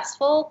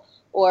successful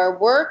or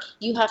work,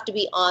 you have to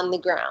be on the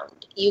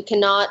ground. You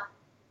cannot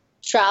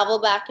travel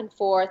back and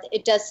forth.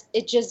 It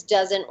just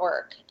doesn't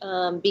work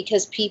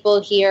because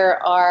people here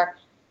are,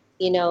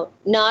 you know,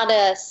 not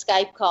a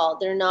Skype call.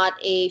 They're not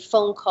a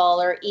phone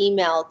call or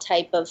email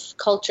type of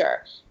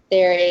culture.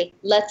 They're a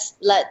let's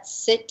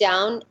sit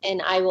down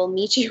and I will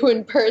meet you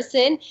in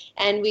person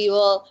and we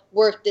will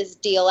work this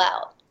deal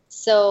out.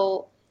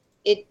 So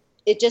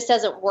it just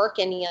doesn't work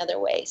any other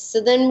way.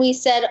 So then we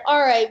said,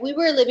 all right, we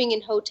were living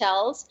in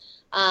hotels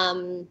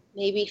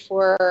maybe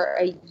for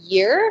a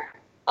year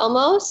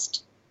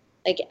almost,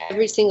 like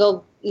every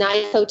single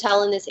nice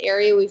hotel in this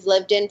area we've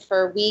lived in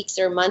for weeks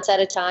or months at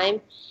a time.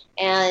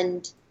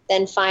 And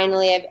then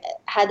finally I've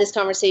had this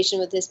conversation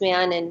with this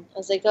man, and I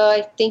was like, oh,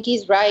 I think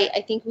he's right.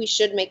 I think we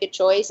should make a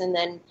choice. And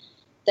then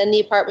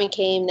the apartment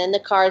came, then the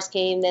cars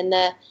came, then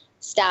the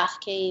staff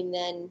came,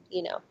 then,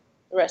 you know,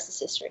 the rest is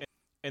history.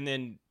 And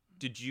then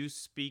did you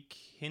speak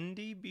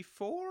Hindi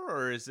before,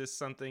 or is this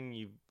something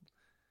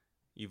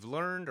you've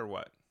learned, or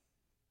what?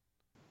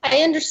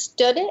 I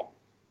understood it,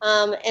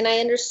 and I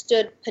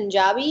understood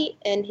Punjabi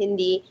and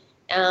Hindi,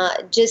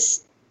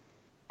 just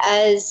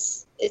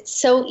as it's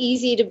so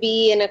easy to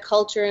be in a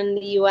culture in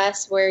the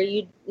U.S. where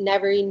you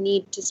never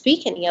need to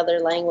speak any other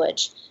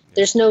language.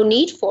 There's no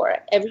need for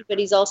it.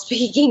 Everybody's all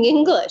speaking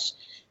English.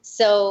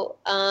 So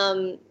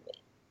I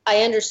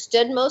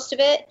understood most of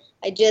it.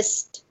 I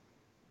just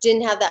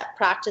didn't have that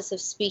practice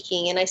of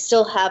speaking, and I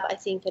still have, I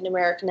think, an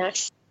American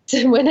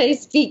accent when I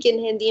speak in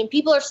Hindi, and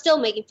people are still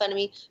making fun of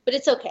me, but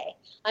it's okay.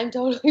 I'm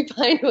totally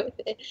fine with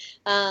it.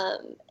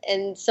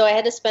 And so I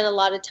had to spend a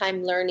lot of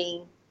time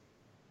learning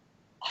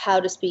how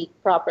to speak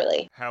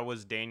properly. How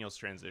was Daniel's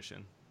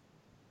transition?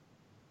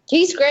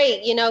 He's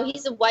great. You know,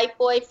 he's a white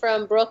boy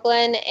from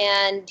Brooklyn,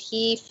 and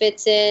he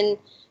fits in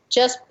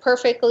just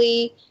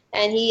perfectly,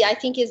 and he, I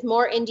think, is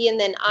more Indian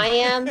than I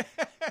am.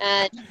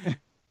 And,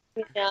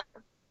 you know,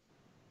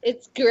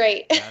 it's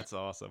great. That's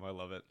awesome. I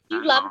love it.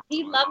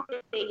 He loved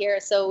it here,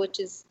 so which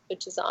is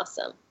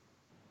awesome.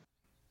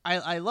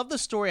 I love the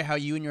story of how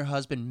you and your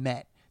husband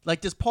met.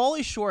 Like, does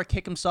Pauly Shore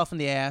kick himself in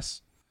the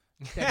ass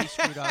that he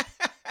screwed up?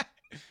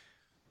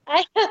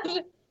 I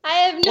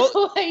have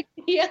no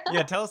idea.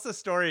 Yeah, tell us the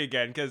story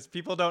again, because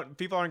people aren't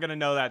going to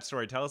know that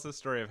story. Tell us the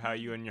story of how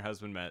you and your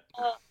husband met.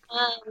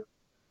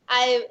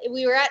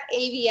 We were at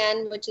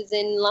AVN, which is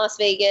in Las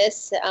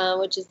Vegas,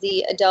 which is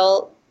the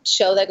adult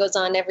show that goes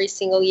on every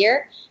single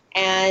year.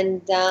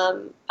 And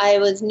I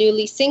was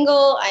newly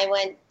single. I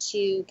went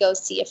to go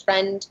see a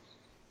friend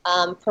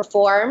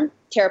perform.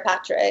 Tara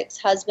Patrick's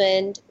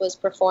husband was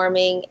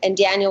performing, and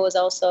Daniel was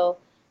also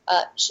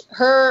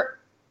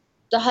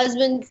the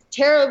husband.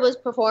 Tara was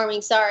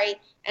performing,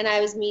 and I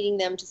was meeting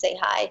them to say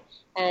hi.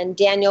 And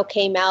Daniel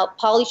came out.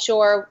 Pauly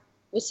Shore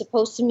was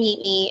supposed to meet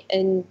me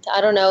and,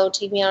 I don't know,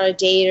 take me on a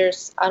date or,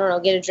 I don't know,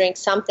 get a drink,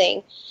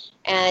 something.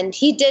 And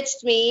he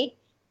ditched me.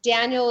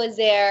 Daniel was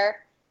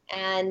there,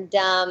 and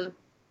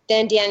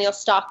then Daniel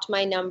stalked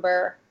my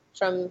number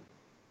from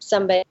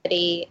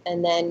somebody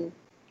and then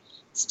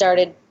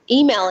started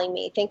emailing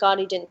me. Thank God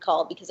he didn't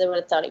call, because I would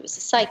have thought he was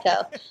a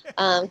psycho,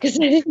 because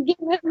I didn't give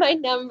him my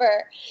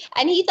number.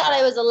 And he thought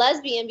I was a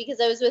lesbian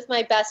because I was with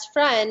my best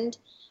friend,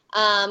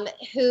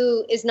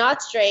 who is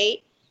not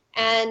straight.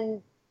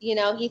 And, you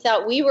know, he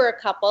thought we were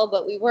a couple,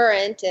 but we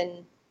weren't.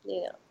 And,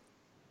 you know,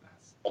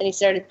 and he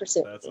started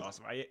pursuing me. That's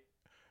awesome.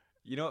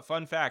 You know what,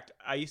 fun fact,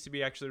 I used to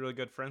be actually really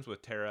good friends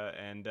with Tara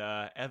and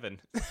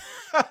Evan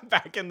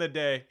back in the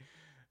day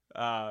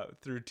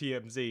through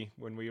TMZ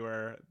when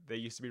they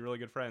used to be really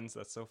good friends.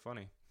 That's so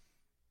funny.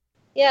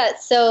 Yeah,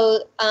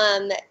 so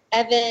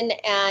Evan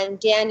and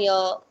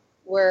Daniel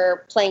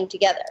were playing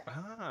together.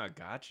 Ah,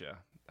 gotcha.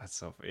 That's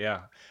so,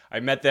 yeah.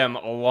 I met them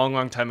a long,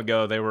 long time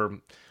ago. They were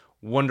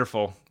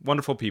wonderful,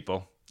 wonderful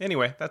people.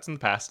 Anyway, that's in the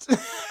past.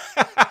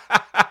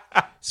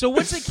 So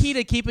what's the key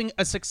to keeping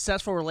a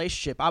successful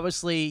relationship?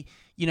 Obviously,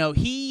 you know,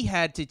 he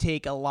had to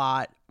take a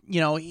lot. You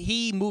know,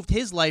 he moved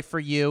his life for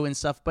you and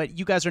stuff, but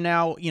you guys are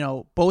now, you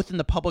know, both in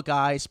the public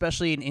eye,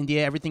 especially in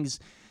India. Everything's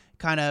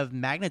kind of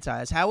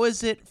magnetized. How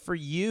is it for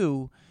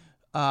you?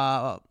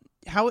 What's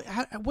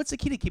the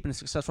key to keeping a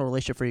successful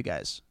relationship for you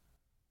guys?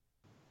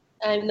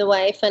 I'm the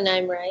wife and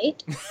I'm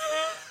right.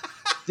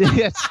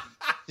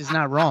 It's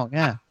not wrong,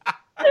 yeah.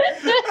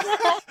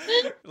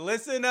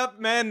 Listen up,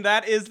 men.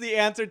 That is the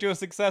answer to a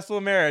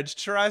successful marriage.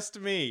 Trust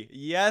me.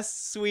 Yes,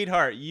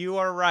 sweetheart, you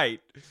are right.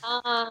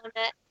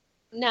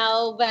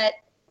 No, but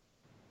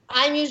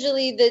I'm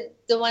usually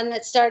the one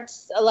that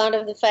starts a lot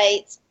of the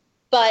fights.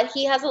 But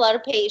he has a lot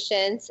of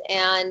patience,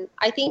 and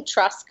I think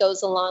trust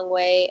goes a long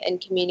way, and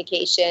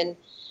communication,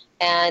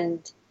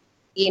 and,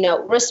 you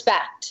know,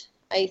 respect.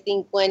 I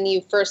think when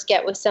you first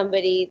get with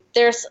somebody,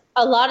 there's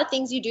a lot of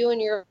things you do in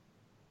your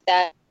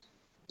that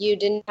you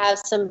didn't have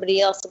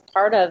somebody else a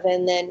part of,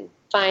 and then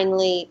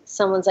finally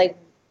someone's like,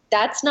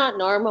 that's not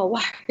normal.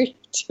 Why are you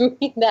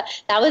doing that?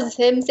 That was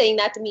him saying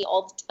that to me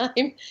all the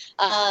time,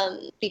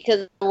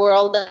 because of the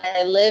world that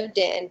I lived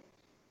in.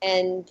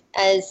 And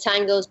as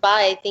time goes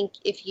by, I think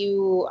if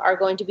you are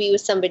going to be with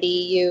somebody,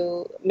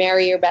 you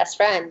marry your best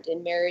friend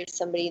and marry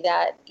somebody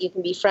that you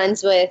can be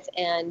friends with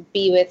and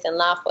be with and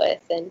laugh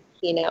with and,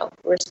 you know,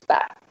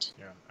 respect.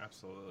 Yeah,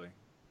 absolutely.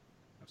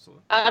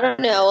 Absolutely. I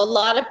don't know, a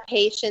lot of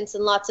patience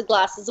and lots of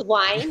glasses of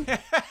wine.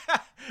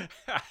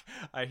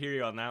 I hear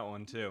you on that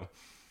one too.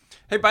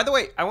 Hey, by the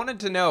way, I wanted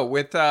to know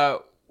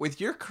with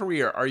your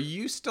career, are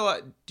you still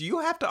do you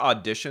have to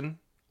audition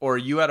Or are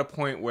you at a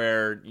point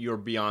where you're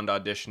beyond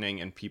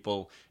auditioning and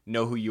people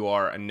know who you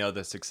are and know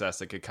the success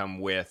that could come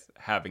with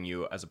having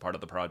you as a part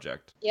of the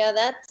project? Yeah,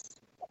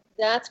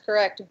 that's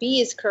correct. B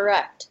is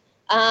correct.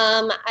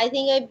 I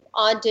think I've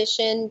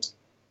auditioned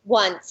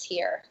once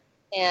here,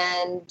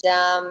 and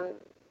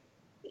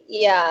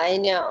yeah, I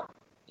know,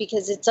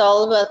 because it's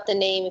all about the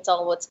name. It's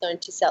all what's going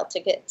to sell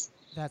tickets.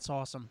 That's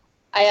awesome.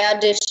 I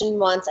auditioned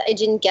once. I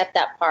didn't get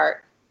that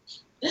part,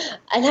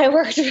 and I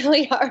worked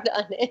really hard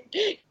on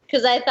it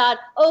because I thought,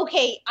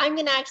 okay, I'm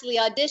going to actually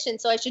audition,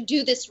 so I should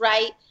do this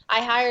right. I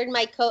hired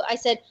my coach. I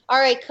said, all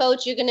right,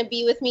 coach, you're going to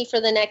be with me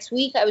for the next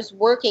week. I was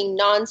working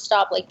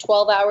nonstop, like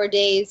 12-hour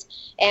days,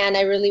 and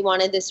I really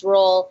wanted this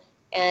role.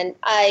 And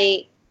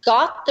I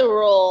got the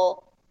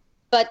role,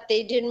 but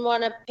they didn't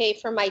want to pay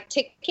for my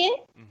ticket.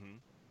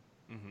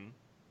 Mm-hmm.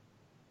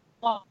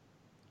 Mm-hmm.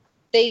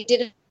 They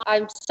didn't.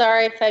 I'm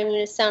sorry if I'm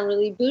going to sound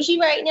really bougie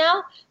right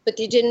now, but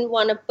they didn't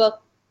want to book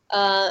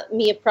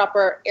me a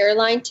proper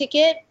airline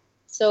ticket,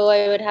 so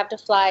I would have to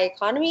fly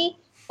economy.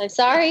 I'm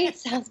sorry,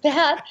 sounds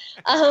bad.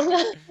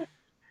 So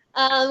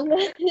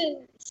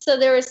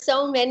there were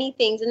so many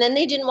things, and then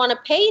they didn't want to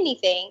pay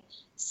anything.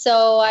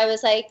 So I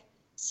was like,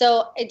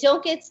 so I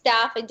don't get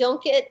staff, I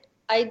don't get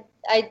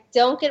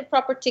a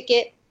proper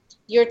ticket.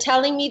 You're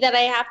telling me that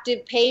I have to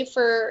pay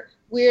for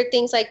weird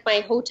things like my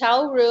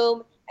hotel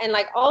room and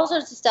like all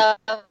sorts of stuff.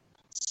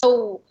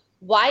 So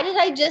why did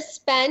I just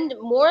spend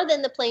more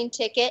than the plane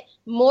ticket,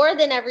 more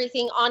than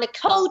everything on a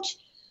coach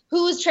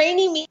who was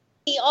training me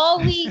all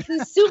week,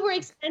 who's super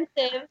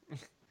expensive?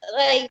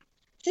 Like,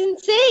 it's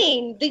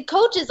insane. The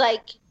coach is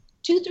like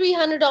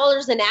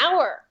 $200-300 an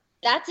hour.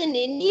 That's in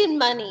Indian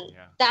money.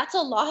 Yeah. That's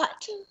a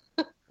lot.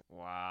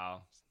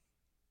 Wow.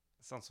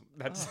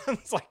 That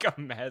sounds like a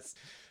mess.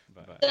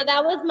 But. So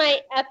that was my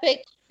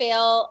epic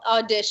fail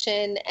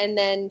audition, and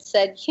then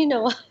said, you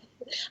know what?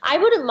 I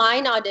wouldn't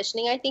mind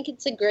auditioning. I think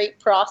it's a great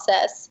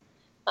process.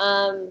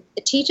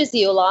 It teaches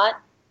you a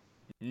lot.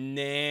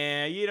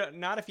 Nah, you don't.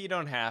 Not if you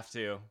don't have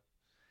to.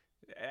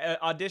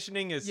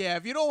 Auditioning is. Yeah,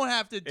 if you don't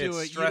have to do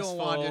it, stressful. you don't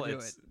want to do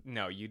it.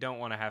 No, you don't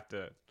want to have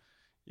to.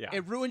 Yeah,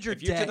 it ruins your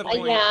if you're day. to the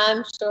point, Yeah,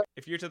 I'm sure.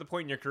 If you're to the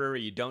point in your career where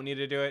you don't need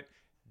to do it,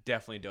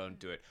 definitely don't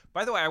do it.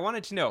 By the way, I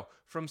wanted to know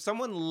from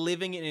someone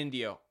living in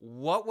India,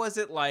 what was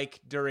it like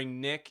during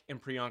Nick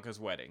and Priyanka's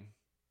wedding?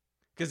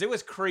 Because it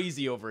was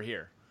crazy over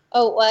here.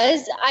 Oh, it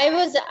was?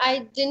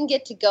 I didn't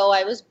get to go.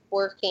 I was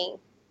working.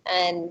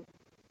 And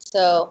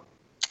so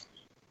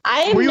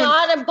I am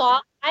not a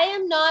boss. I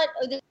am not,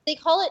 they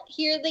call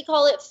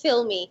it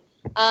filmy,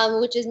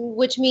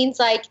 which means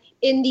like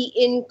in the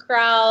in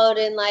crowd,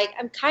 and like,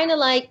 I'm kind of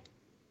like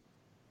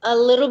a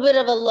little bit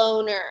of a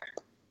loner.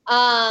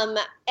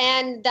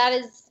 And that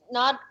is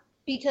not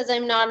because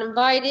I'm not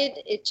invited.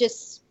 It's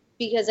just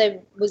because I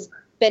was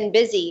been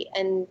busy,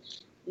 and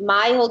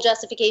my whole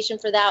justification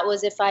for that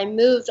was if I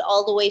moved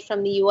all the way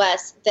from the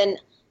US, then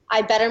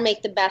I better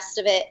make the best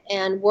of it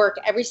and work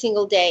every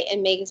single day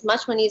and make as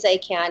much money as I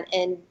can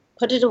and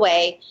put it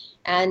away.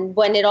 And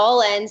when it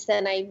all ends,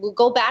 then I will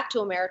go back to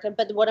America.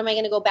 But what am I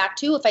going to go back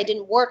to if I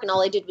didn't work and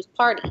all I did was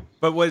party?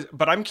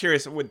 But I'm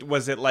curious,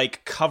 was it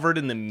like covered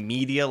in the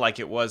media like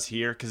it was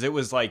here? Because it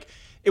was like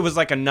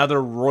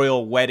another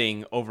royal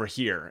wedding over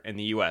here in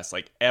the US.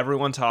 Like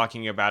everyone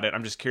talking about it.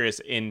 I'm just curious,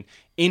 in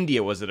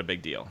India, was it a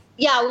big deal?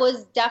 Yeah, it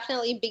was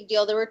definitely a big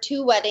deal. There were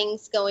 2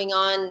 weddings going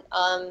on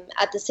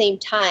at the same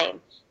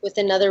time with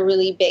another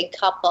really big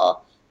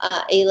couple,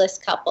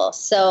 A-list couple.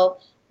 So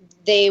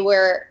they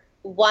were,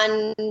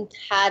 one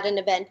had an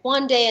event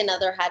one day,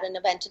 another had an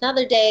event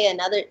another day,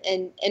 and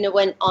it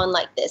went on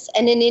like this.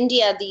 And in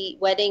India, the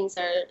weddings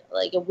are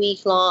like a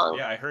week long.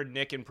 Yeah, I heard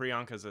Nick and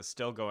Priyanka's is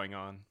still going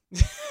on.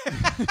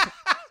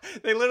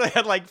 They literally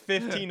had like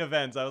 15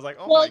 events. I was like,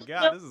 oh my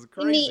God, this is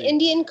crazy. In the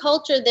Indian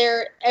culture,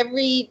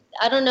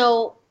 I don't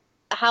know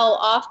how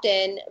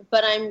often,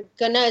 but I'm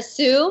going to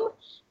assume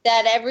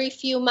that every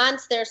few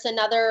months there's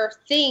another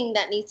thing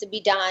that needs to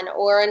be done,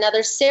 or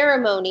another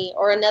ceremony,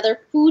 or another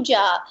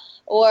puja,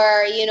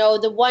 or,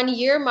 the 1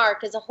 year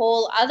mark is a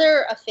whole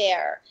other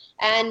affair,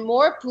 and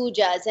more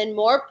pujas and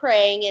more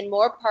praying and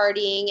more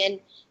partying. And,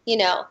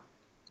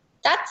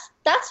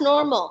 that's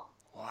normal.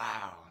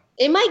 Wow.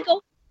 It might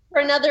go for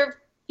another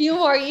few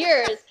more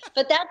years,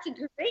 but that's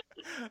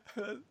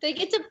great. They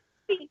get to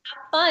have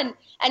fun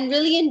and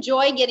really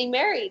enjoy getting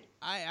married.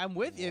 I'm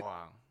with you.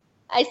 Wow.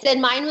 I said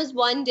mine was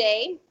 1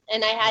 day,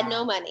 and I had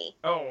no money.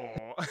 Oh,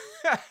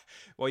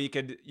 well, you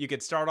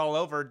could start all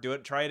over,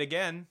 try it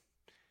again.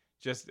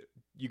 Just,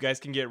 you guys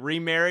can get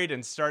remarried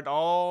and start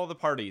all the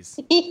parties.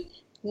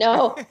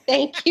 No,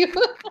 thank you.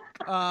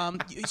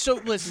 So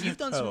listen, you've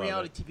done some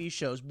reality TV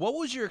shows. What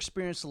was your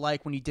experience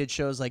like when you did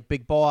shows like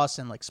Big Boss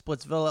and like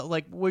Splitsvilla?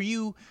 Like, were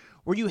you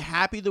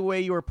happy the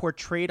way you were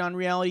portrayed on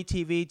reality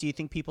TV? Do you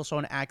think people saw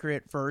an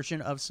accurate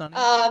version of Sunny?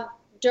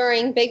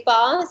 During Big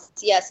Boss,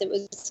 yes, it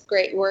was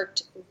great. It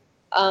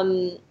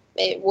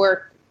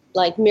worked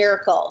like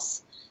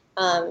miracles.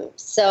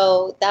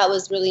 So that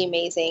was really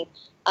amazing.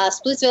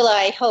 Splitsvilla,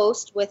 I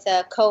host with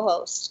a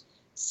co-host.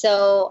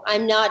 So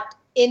I'm not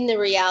in the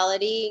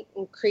reality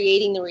and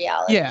creating the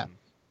reality. Yeah.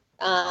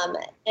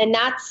 And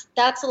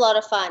that's a lot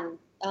of fun,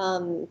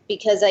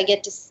 because I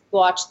get to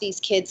watch these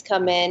kids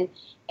come in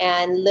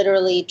and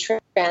literally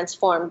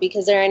transform,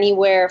 because they're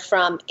anywhere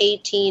from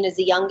 18 as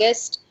the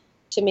youngest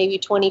to maybe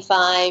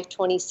 25,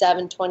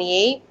 27,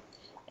 28.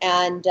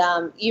 And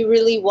you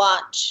really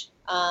watch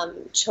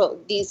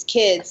these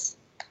kids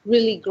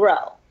really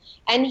grow.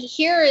 And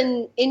here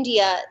in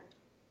India,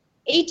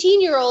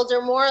 18-year-olds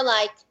are more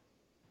like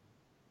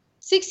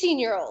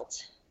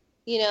 16-year-olds,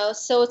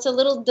 so it's a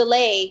little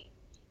delay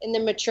in the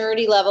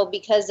maturity level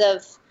because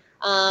of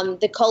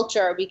the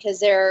culture, because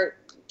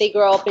they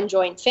grow up in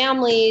joint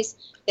families,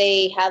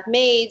 they have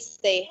maids,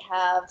 they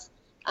have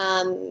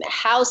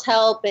house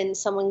help and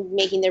someone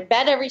making their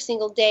bed every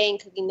single day and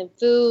cooking them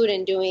food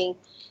and doing,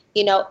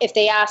 if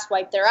they ask,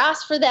 wipe their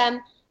ass for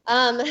them.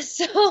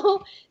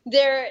 So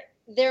their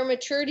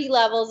maturity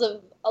levels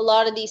of a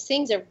lot of these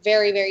things are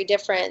very, very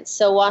different.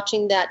 So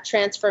watching that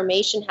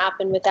transformation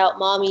happen without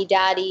mommy,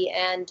 daddy,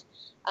 and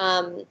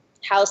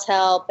house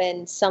help,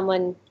 and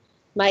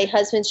my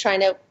husband's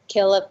trying to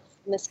kill a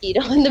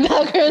mosquito in the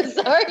background.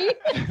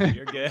 Sorry.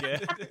 You're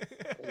good.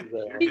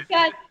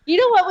 You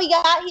know what we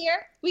got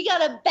here? We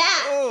got a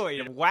bat. Oh,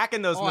 you're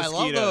whacking those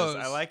mosquitoes. I love those.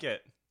 I like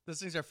it. Those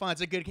things are fun.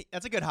 That's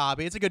a good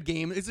hobby. It's a good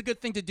game. It's a good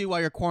thing to do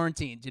while you're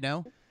quarantined,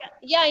 Yeah.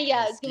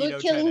 Mosquito We're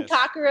killing tennis.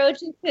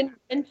 cockroaches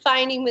and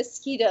finding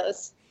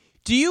mosquitoes.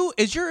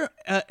 Is your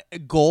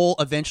goal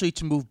eventually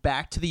to move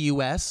back to the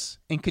U.S.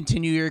 and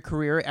continue your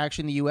career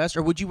actually in the U.S.,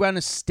 or would you want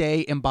to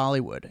stay in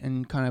Bollywood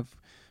and kind of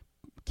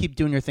keep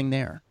doing your thing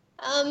there?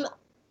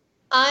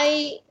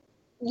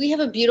 We have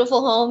a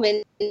beautiful home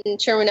in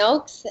Sherman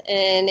Oaks,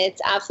 and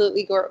it's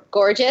absolutely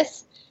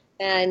gorgeous.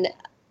 And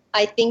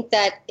I think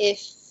that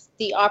if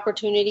the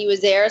opportunity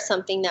was there,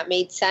 something that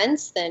made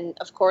sense, then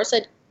of course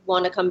I'd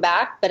want to come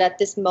back. But at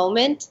this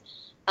moment,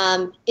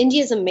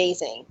 India is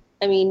amazing.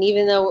 I mean,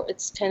 even though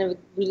it's kind of a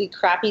really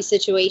crappy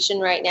situation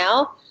right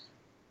now,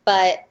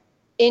 but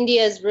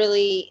India is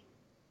really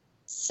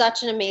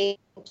such an amazing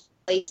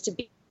place to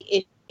be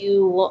if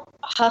you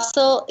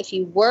hustle, if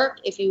you work,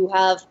 if you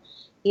have,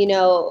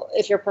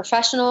 if you're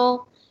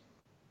professional,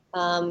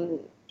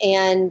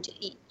 and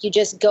you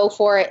just go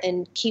for it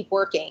and keep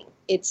working.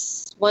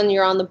 It's when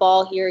you're on the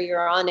ball here,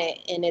 you're on it,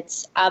 and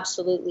it's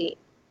absolutely,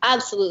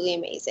 absolutely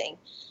amazing.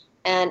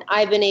 And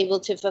I've been able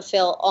to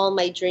fulfill all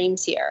my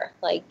dreams here,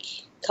 like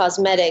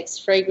cosmetics,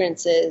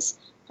 fragrances,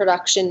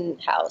 production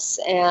house,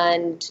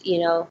 and,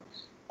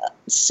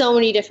 so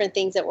many different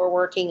things that we're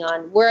working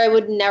on where I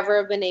would never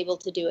have been able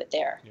to do it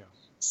there. Yeah.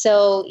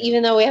 So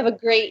even though we have a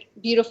great,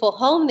 beautiful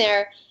home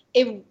there,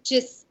 it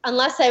just,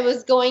 unless I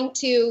was going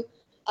to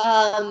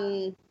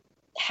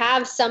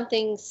have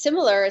something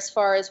similar as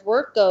far as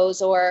work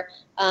goes, or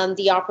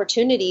the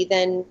opportunity,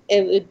 then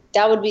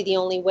that would be the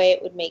only way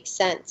it would make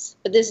sense.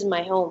 But this is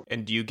my home.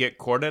 And do you get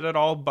courted at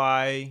all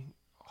by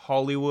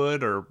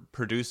Hollywood or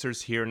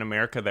producers here in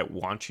America that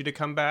want you to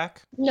come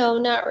back? No,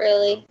 not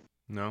really.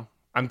 No?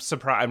 I'm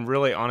surprised.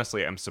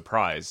 I'm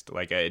surprised.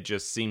 Like, it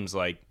just seems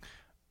like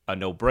a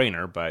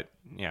no-brainer, but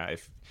yeah,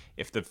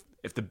 if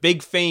the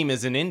big fame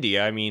is in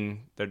India, I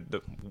mean,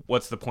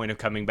 what's the point of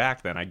coming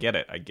back then? I get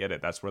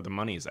it. That's where the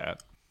money's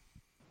at.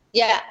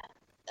 Yeah.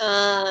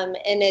 And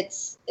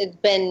it's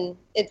been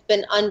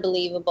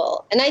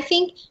unbelievable. And I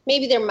think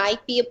maybe there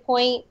might be a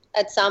point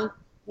at some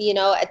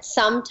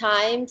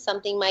time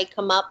something might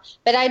come up,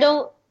 but I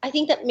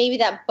think that maybe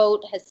that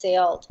boat has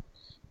sailed,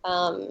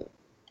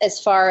 as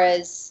far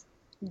as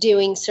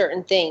doing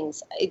certain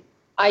things.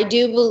 I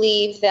do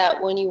believe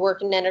that when you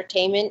work in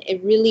entertainment,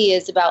 it really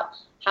is about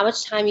how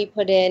much time you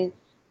put in,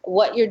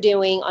 what you're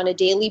doing on a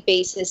daily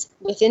basis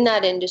within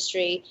that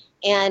industry.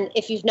 And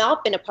if you've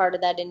not been a part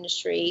of that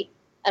industry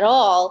at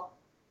all,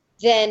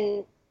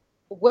 then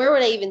where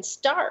would I even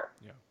start?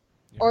 Yeah.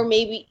 Or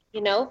maybe,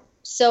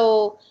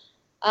 so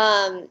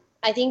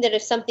I think that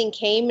if something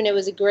came and it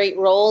was a great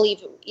role,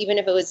 even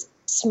if it was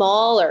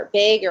small or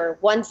big or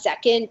 1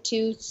 second,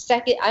 2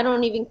 second, I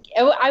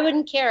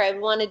wouldn't care. I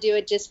would want to do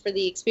it just for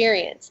the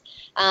experience.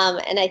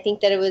 And I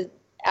think that it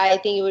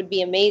would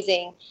be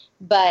amazing.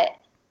 But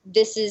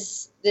this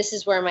is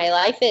where my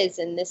life is,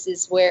 and this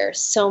is where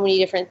so many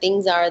different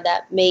things are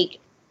that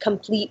make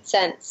complete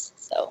sense.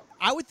 So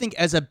I would think,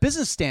 as a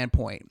business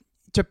standpoint,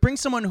 to bring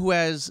someone who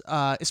has,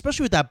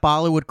 especially with that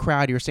Bollywood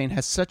crowd you're saying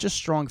has such a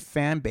strong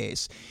fan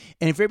base,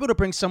 and if you're able to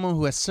bring someone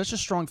who has such a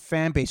strong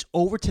fan base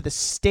over to the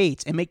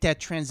States and make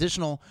that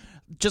transitional,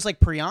 just like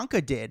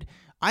Priyanka did,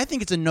 I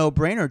think it's a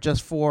no-brainer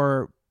just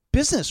for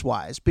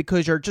business-wise,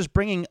 because you're just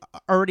bringing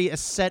already a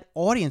set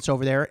audience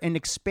over there and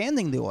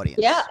expanding the audience.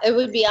 Yeah, it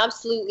would be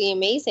absolutely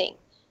amazing.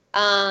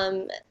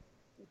 But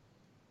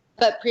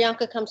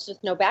Priyanka comes with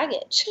no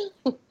baggage.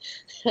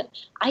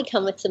 I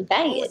come with some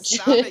baggage.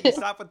 Oh,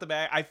 stop with the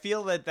bag. I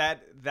feel that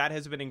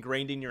has been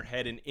ingrained in your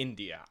head in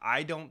India.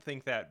 I don't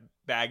think that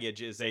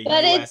baggage is a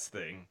U.S.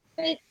 thing.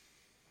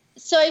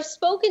 So I've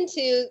spoken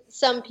to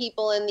some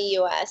people in the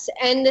U.S.,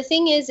 and the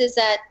thing is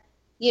that,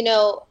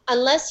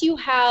 unless you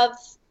have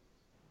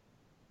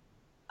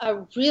a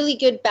really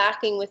good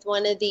backing with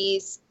one of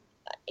these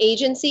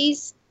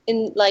agencies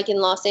in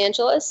Los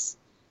Angeles,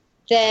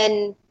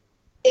 then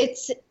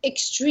it's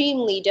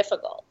extremely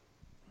difficult.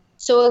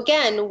 So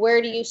again,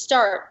 where do you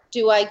start?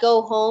 Do I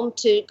go home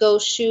to go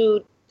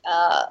shoot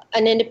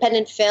an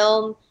independent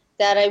film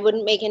that I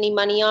wouldn't make any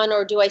money on,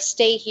 or do I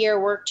stay here,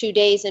 work 2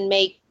 days and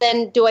make,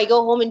 then do I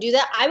go home and do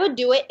that? I would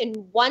do it in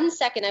 1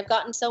 second. I've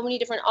gotten so many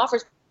different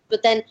offers,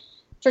 but then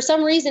for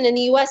some reason in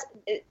the US,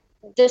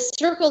 the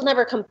circle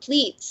never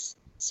completes.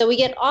 So we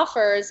get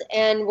offers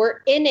and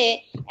we're in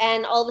it,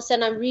 and all of a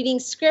sudden I'm reading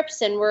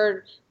scripts and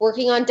we're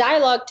working on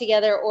dialogue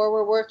together, or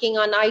we're working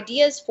on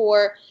ideas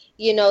for,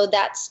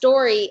 that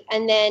story.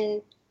 And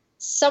then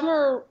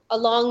somewhere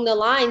along the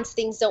lines,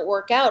 things don't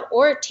work out,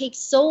 or it takes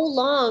so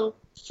long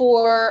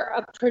for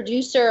a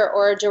producer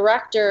or a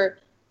director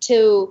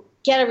to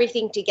get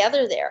everything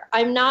together there.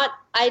 I'm not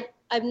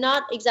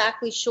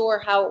exactly sure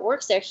how it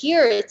works there.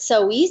 Here, it's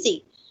so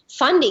easy.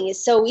 Funding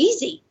is so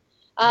easy.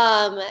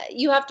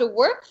 You have to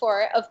work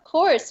for it, of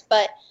course,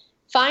 but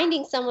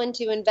finding someone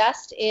to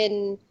invest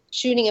in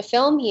shooting a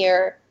film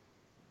here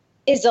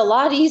is a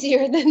lot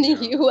easier than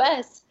the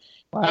U.S.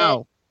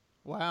 Wow.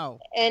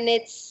 And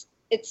it's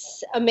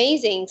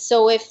amazing.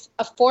 So if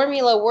a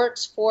formula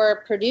works for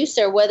a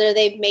producer, whether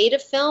they've made a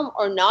film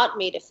or not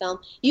made a film,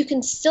 you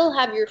can still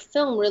have your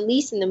film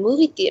released in the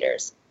movie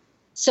theaters.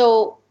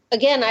 So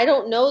again, I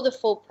don't know the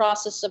full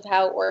process of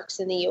how it works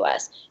in the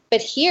U.S.,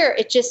 but here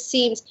it just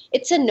seems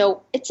it's a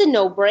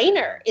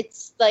no-brainer.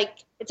 It's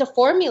like it's a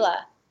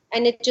formula,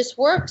 and it just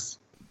works.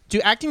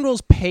 Do acting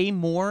roles pay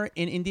more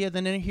in India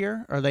than in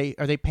here? Are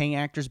they paying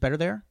actors better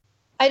there?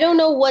 I don't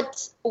know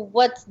what's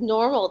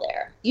normal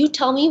there. You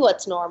tell me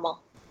what's normal.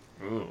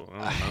 Ooh,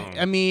 I don't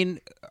know. I mean,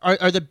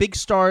 are the big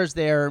stars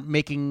there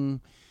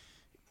making,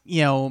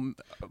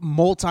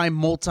 multi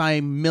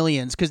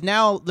millions? Because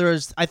now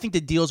I think the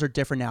deals are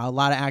different now. A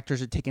lot of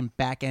actors are taking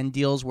back end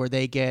deals where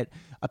they get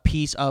a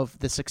piece of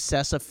the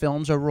success of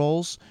films or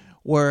roles.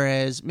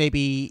 Whereas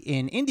maybe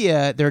in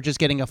India, they're just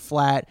getting a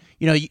flat,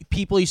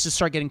 people used to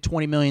start getting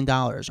 $20 million.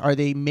 Are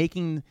they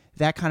making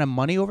that kind of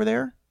money over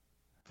there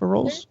for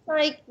roles?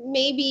 There's like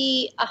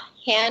maybe a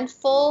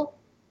handful,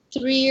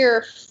 3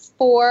 or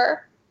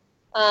 4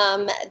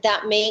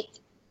 that make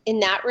in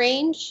that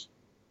range.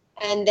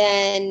 And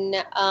then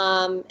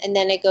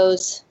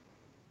it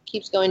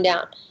keeps going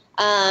down.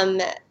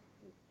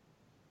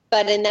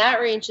 But in that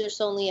range,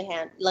 there's only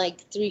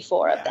 3,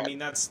 4 of them. I mean,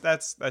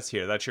 that's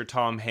here. That's your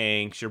Tom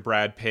Hanks, your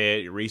Brad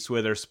Pitt, your Reese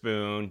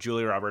Witherspoon,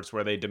 Julia Roberts,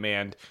 where they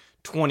demand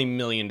 $20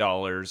 million.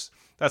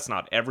 That's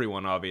not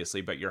everyone, obviously,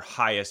 but your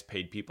highest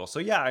paid people. So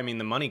yeah, I mean,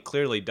 the money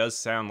clearly does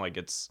sound like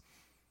it's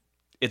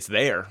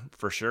there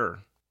for sure.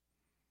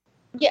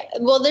 Yeah,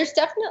 well, there's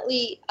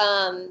definitely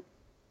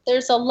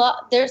there's a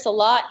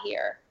lot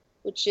here,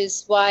 which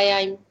is why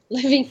I'm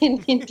living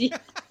in India.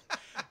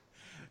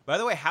 By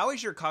the way, how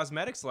is your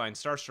cosmetics line,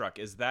 Starstruck?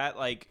 Is that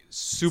like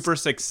super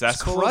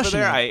successful over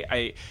there?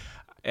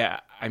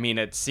 I mean,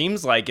 it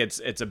seems like it's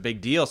a big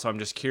deal. So I'm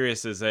just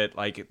curious, is it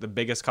like the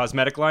biggest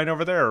cosmetic line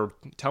over there, or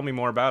tell me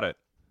more about it?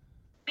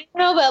 I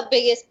don't know about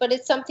biggest, but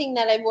it's something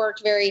that I've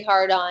worked very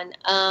hard on.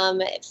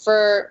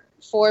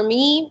 For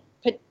me,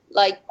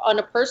 like on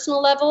a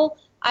personal level,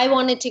 I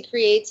wanted to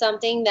create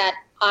something that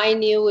I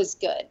knew was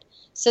good.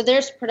 So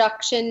there's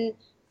production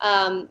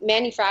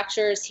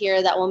manufacturers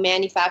here that will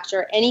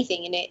manufacture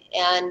anything in it,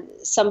 and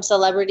some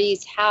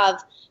celebrities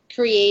have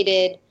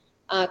created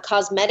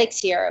cosmetics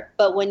here,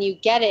 but when you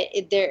get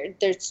it,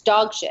 there's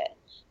dog shit.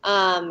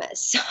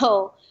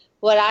 So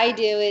what I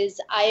do is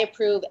I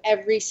approve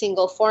every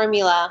single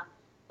formula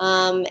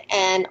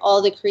and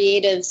all the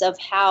creatives of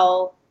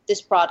how this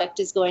product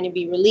is going to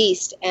be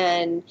released,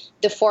 and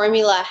the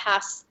formula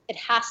has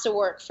to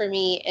work for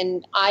me,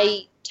 and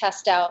I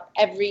test out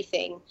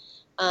everything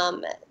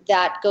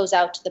that goes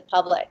out to the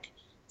public.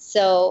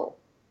 So,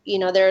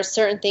 there are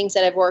certain things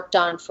that I've worked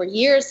on for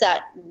years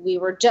that we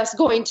were just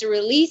going to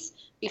release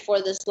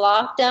before this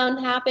lockdown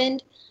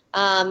happened.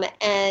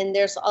 And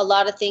there's a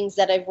lot of things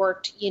that I've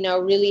worked,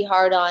 really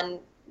hard on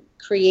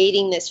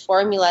creating this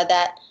formula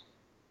that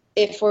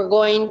if we're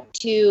going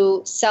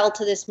to sell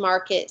to this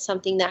market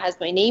something that has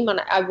my name on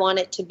it, I want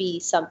it to be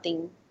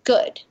something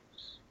good.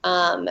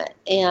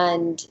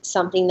 And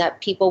something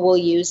that people will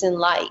use and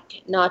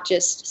like, not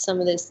just some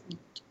of this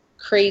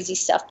crazy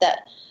stuff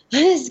that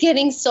is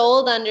getting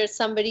sold under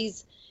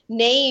somebody's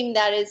name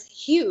that is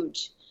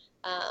huge.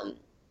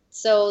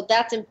 So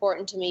that's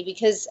important to me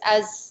because,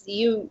 as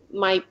you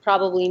might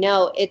probably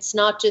know, it's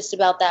not just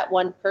about that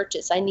one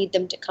purchase. I need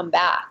them to come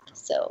back.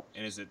 So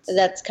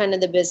that's kind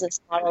of the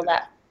business model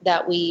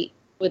that we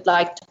would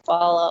like to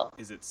follow.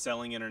 Is it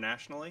selling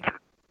internationally?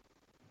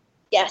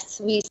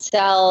 Yes, we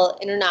sell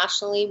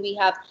internationally. We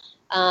have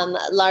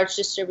large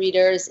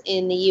distributors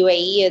in the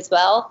UAE as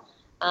well,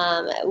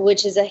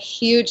 which is a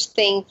huge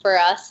thing for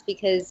us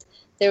because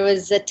there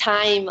was a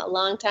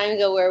long time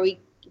ago, where we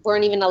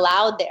weren't even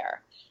allowed there.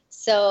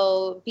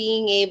 So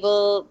being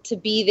able to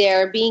be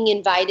there, being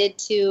invited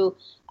to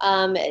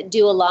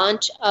do a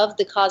launch of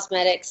the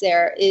cosmetics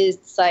there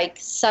is like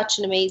such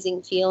an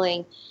amazing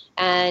feeling.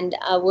 And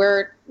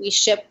we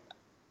ship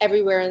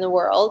everywhere in the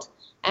world,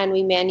 and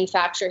we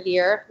manufacture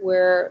here.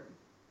 We're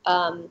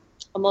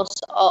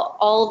almost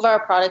all of our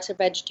products are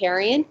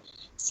vegetarian,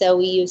 so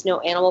we use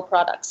no animal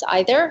products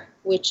either,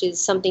 which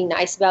is something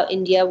nice about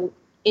India.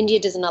 India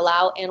doesn't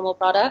allow animal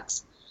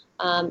products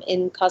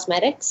in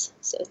cosmetics,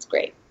 so it's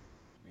great.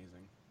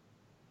 Amazing.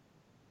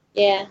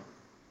 Yeah,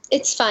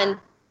 it's fun.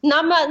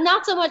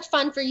 Not so much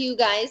fun for you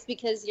guys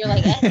because you're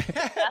like,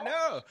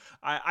 No,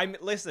 I'm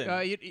listen.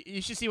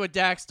 You should see what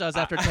Dax does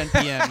after 10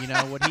 p.m. You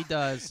know what he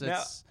does.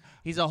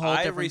 He's a whole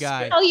different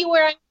guy. I'll tell you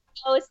where I'm going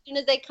to go as soon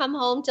as I come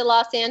home to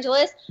Los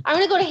Angeles. I'm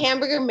going to go to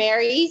Hamburger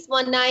Mary's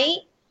one night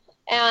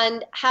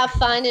and have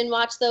fun and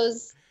watch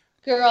those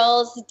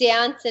girls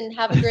dance and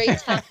have a great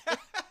time.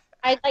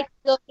 I'd like to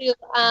go to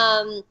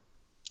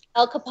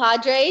El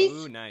Capadres.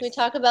 Ooh, nice. We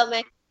talk about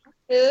Mexican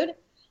food.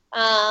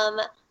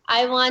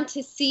 I want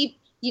to see,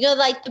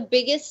 like the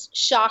biggest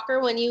shocker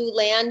when you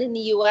land in the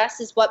U.S.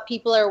 is what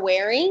people are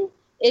wearing.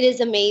 It is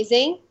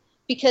amazing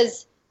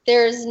because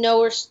there's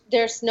no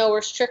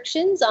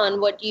restrictions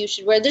on what you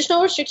should wear. There's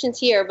no restrictions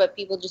here, but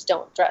people just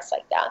don't dress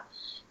like that,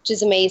 which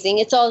is amazing.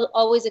 It's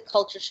always a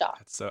culture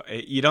shock. So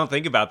you don't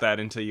think about that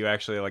until you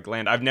actually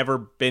land. I've never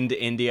been to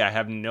India. I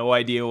have no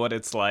idea what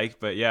it's like,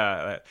 but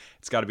yeah,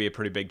 it's got to be a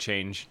pretty big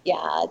change.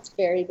 Yeah, it's a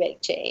very big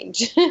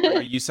change.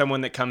 Are you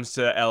someone that comes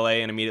to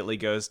LA and immediately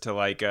goes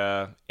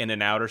to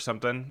In-N-Out or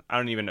something? I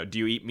don't even know. Do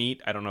you eat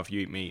meat? I don't know if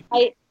you eat meat.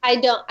 I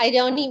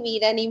don't eat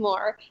meat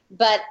anymore,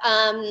 but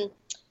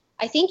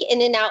I think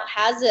In-N-Out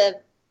has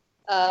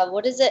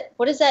what is it?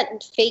 What is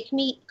that fake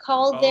meat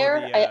called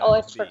there?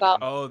 I forgot.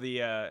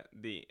 The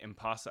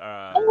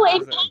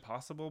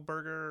Impossible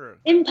Burger.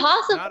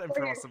 Impossible. Not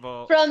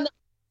Impossible. From.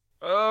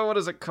 What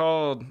is it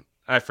called?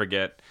 I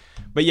forget.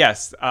 But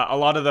yes, a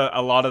lot of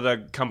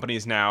the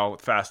companies now,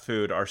 fast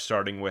food, are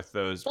starting with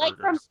those like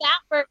burgers. From Fat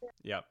Burger.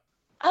 Yep.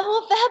 I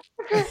want Fat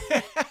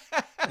Burger.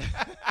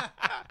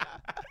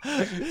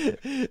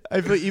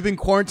 I feel you've been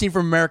quarantined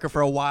from America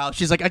for a while.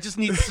 She's like, I just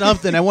need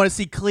something. I want to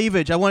see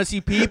cleavage. I want to see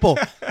people.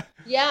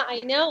 Yeah, I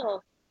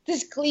know.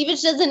 This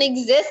cleavage doesn't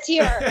exist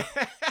here.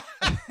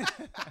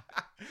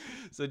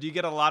 So do you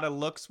get a lot of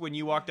looks when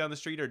you walk down the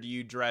street, or do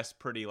you dress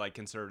pretty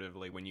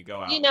conservatively when you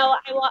go out? I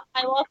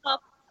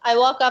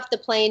walk off the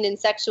plane and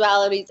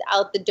sexuality's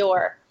out the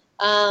door.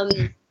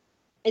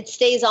 It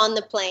stays on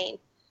the plane.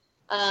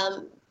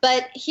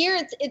 But here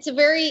it's a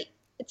very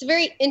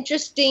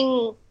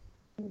interesting,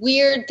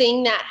 weird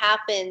thing that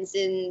happens.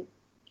 And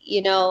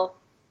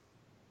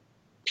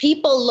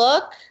people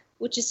look,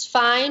 which is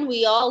fine.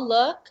 We all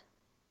look.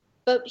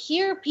 But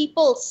here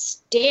people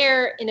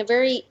stare in a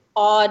very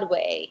odd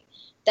way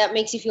that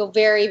makes you feel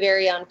very,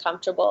 very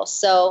uncomfortable.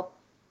 So,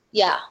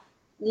 yeah,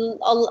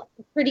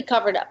 pretty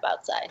covered up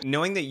outside.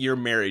 Knowing that you're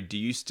married, do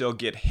you still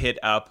get hit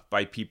up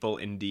by people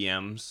in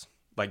DMs,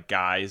 like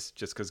guys,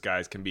 just because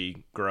guys can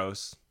be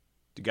gross?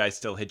 Do guys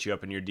still hit you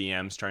up in your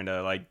DMs trying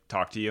to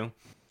talk to you?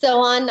 So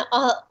on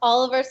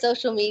all of our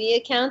social media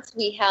accounts,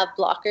 we have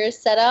blockers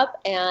set up,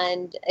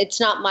 and it's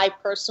not my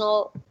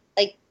personal,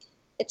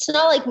 it's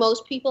not like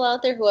most people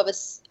out there who have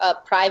a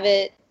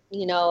private,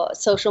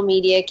 social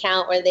media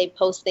account where they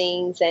post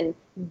things and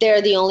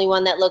they're the only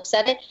one that looks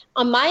at it.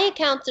 On my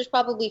accounts, there's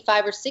probably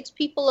 5 or 6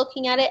 people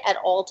looking at it at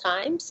all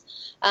times,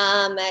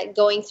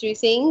 going through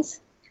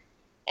things.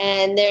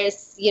 And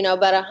there's,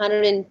 about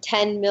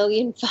 110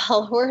 million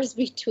followers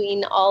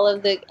between all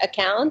of the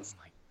accounts.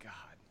 Oh my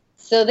God.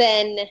 So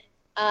then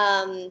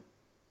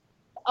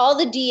all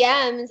the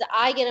DMs,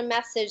 I get a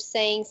message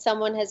saying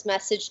someone has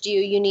messaged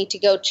you. You need to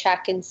go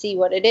check and see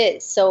what it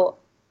is. So,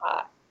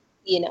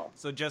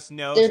 So just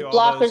know there's to all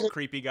blockers. those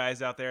creepy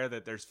guys out there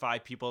that there's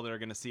 5 people that are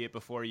going to see it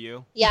before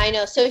you. Yeah, I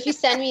know. So if you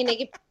send me a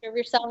naked picture of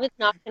yourself, it's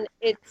not going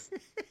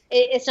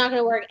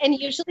to work. And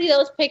usually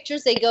those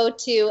pictures, they go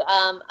to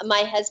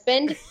my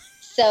husband.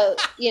 So,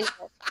 his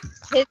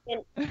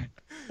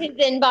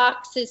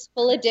inbox is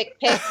full of dick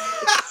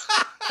pics.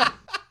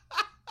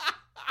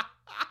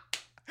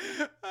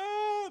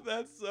 Oh,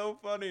 that's so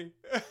funny.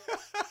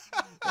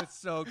 That's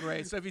so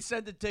great. So if you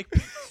send the dick,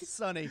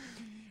 Sunny,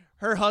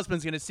 her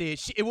husband's gonna see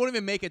it. It won't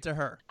even make it to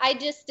her. I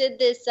just did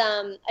this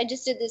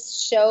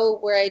show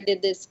where I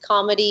did this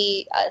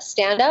comedy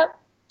stand-up,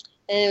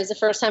 and it was the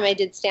first time I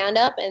did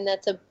stand-up, and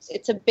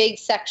it's a big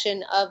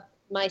section of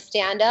my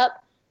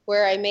stand-up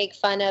where I make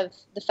fun of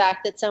the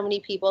fact that so many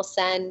people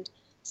send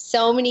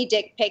so many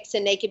dick pics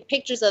and naked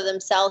pictures of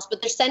themselves,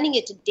 but they're sending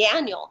it to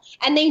Daniel,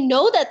 and they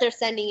know that they're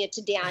sending it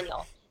to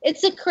Daniel.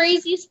 It's the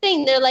craziest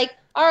thing. They're like,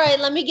 all right,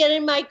 let me get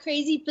in my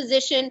crazy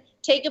position,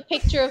 take a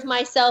picture of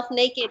myself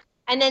naked,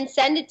 and then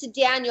send it to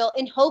Daniel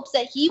in hopes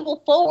that he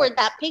will forward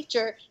that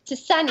picture to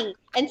Sunny.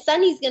 And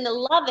Sunny's going to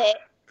love it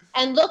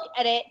and look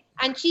at it,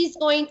 and she's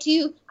going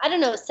to,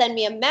 send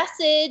me a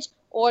message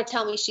or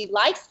tell me she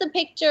likes the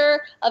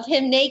picture of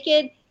him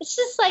naked. It's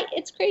just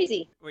it's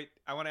crazy. Wait,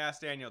 I want to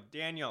ask Daniel.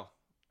 Daniel,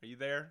 are you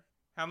there?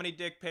 How many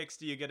dick pics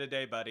do you get a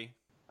day, buddy?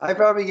 I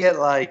probably get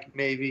like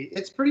maybe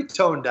it's pretty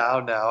toned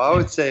down now. I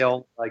would say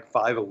only like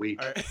 5 a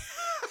week. All right.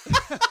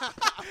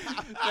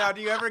 Now,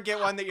 do you ever get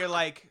one that you're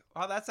like,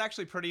 oh, that's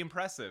actually pretty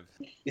impressive?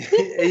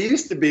 It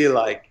used to be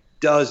like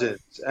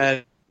dozens.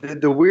 And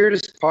the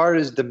weirdest part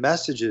is the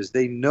messages.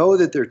 They know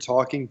that they're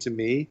talking to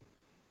me.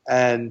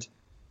 And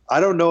I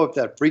don't know if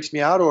that freaks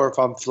me out or if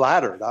I'm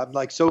flattered. I'm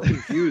like so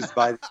confused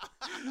by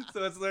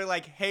So it's literally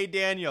like, hey,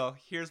 Daniel,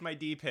 here's my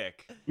D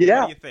pic.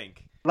 Yeah. What do you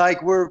think?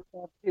 like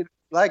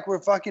we're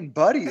fucking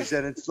buddies,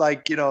 and it's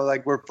like,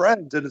 like we're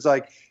friends, and it's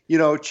like,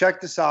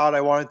 check this out.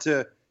 I wanted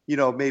to,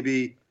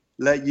 maybe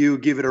let you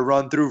give it a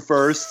run through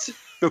first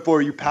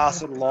before you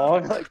pass it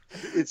along. Like,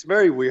 it's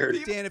very weird.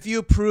 Dan, if you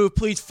approve,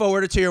 please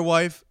forward it to your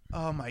wife.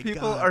 Oh my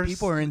People God,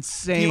 people are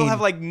insane. People have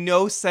like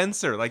no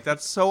censor. Like,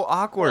 that's so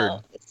awkward.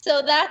 Well,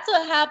 so that's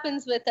what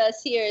happens with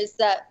us here is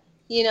that,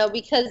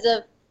 because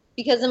of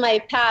my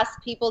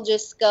past, people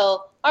just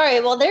go, all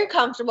right, well, they're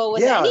comfortable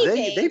with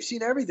anything. They've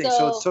seen everything,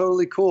 so it's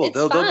totally cool. it's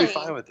They'll be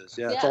fine. fine with this.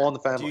 Yeah, it's Yeah. all in the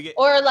family.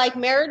 Or like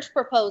marriage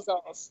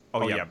proposals.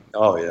 Oh, yeah.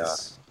 Oh, yeah.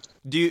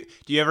 Do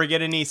you ever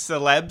get any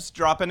celebs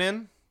dropping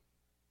in?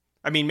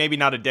 I mean, maybe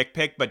not a dick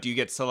pic, but do you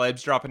get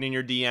celebs dropping in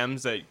your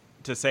DMs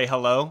to say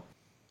hello?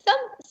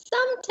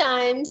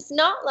 Sometimes,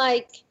 not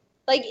like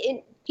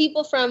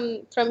people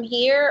from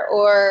here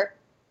or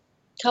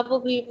a couple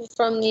people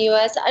from the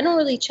U.S. I don't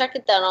really check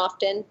it that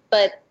often,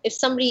 but if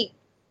somebody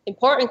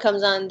important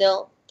comes on,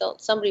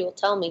 somebody will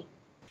tell me.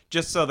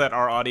 Just so that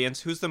our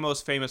audience, who's the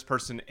most famous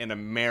person in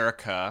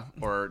America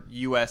or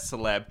U.S.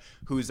 celeb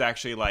who's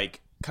actually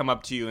like come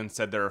up to you and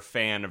said they're a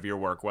fan of your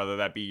work, whether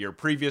that be your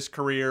previous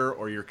career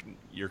or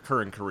your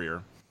current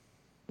career?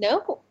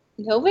 No,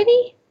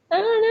 nobody. I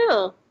don't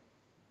know.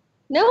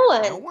 No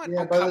one. No one?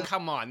 Yeah, Oh,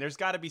 come on. There's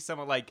got to be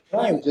someone like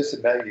Just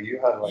about you.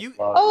 You have like.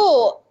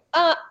 Oh,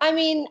 I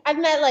mean, I've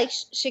met like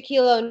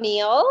Shaquille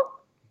O'Neal.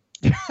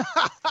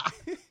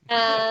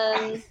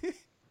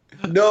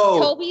 No,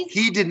 Kobe's-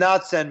 he did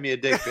not send me a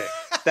dick pic.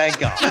 Thank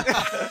God.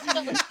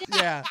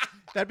 Yeah,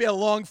 that'd be a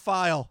long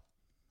file.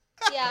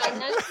 Yeah,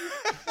 none of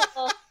these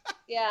people,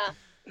 yeah.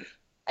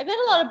 I've met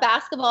a lot of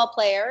basketball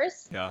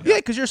players. Yeah.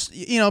 Yeah, because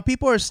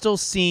people are still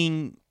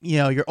seeing,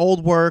 your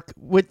old work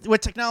with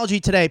technology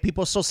today.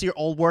 People still see your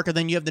old work, and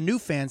then you have the new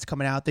fans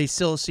coming out. They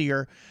still see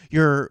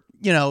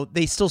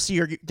they still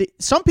see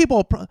some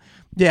people.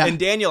 Yeah. And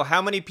Daniel,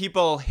 how many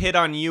people hit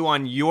on you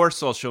on your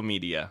social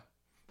media?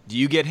 Do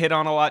you get hit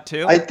on a lot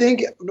too? I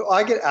think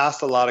I get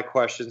asked a lot of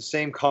questions,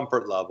 same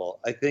comfort level.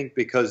 I think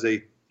because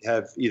they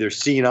have either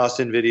seen us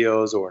in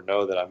videos or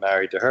know that I'm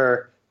married to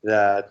her,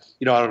 that,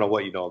 I don't know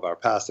what you know of our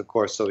past, of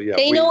course. So, yeah.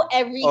 They know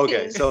everything.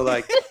 Okay, so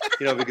like,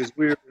 because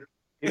we're,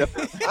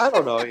 I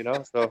don't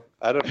know, so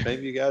I don't,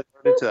 maybe you guys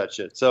aren't into that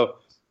shit. So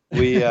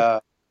we,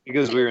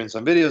 because we were in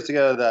some videos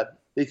together, that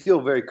they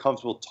feel very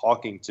comfortable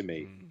talking to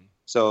me.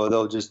 So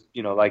they'll just,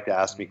 like to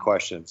ask me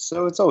questions.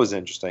 So it's always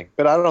interesting.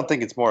 But I don't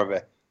think it's more of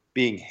a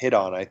being hit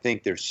on. I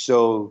think they're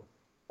so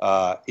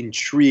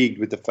intrigued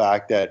with the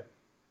fact that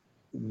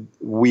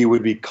we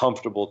would be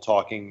comfortable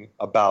talking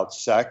about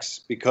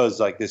sex,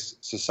 because like this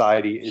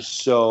society is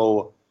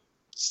so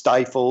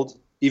stifled,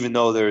 even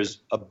though there's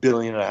 1.5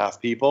 billion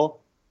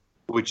people,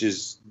 which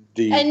is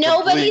the And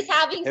nobody's complete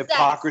having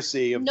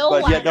hypocrisy sex. of, No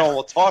but one. yet no one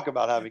will talk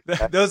about having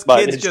sex. Those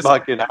But kids it's just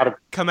fucking out of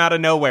come out of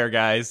nowhere,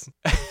 guys.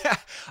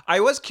 I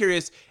was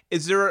curious,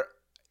 is there,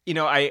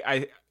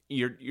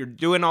 you're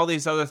doing all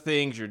these other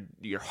things,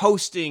 you're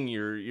hosting,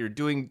 you're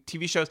doing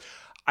TV shows.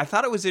 I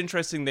thought it was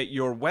interesting that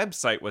your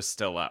website was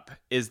still up.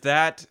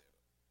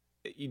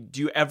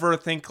 Do you ever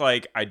think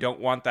like, I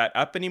don't want that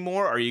up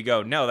anymore? Or you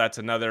go, no, that's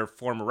another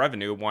form of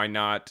revenue. Why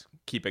not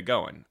keep it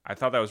going? I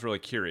thought that was really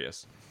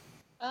curious.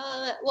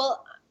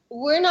 Well,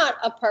 we're not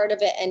a part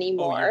of it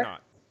anymore. Oh, you're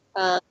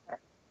not.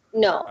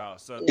 No. Oh,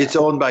 so It's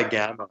owned by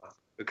Gamma,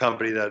 a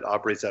company that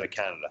operates out of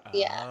Canada.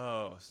 Yeah.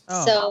 Oh,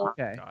 So-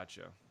 okay.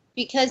 gotcha.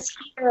 Because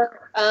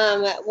here,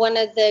 one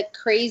of the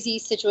crazy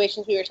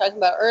situations we were talking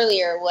about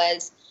earlier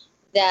was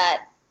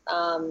that,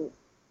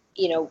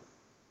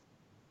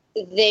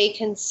 they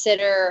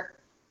consider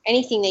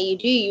anything that you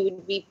do, you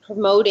would be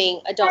promoting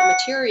adult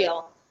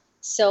material.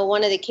 So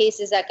one of the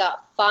cases that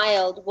got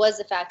filed was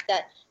the fact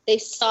that they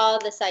saw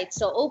the site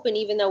still open,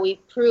 even though we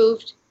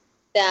proved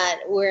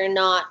that we're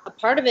not a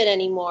part of it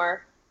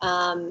anymore.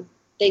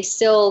 They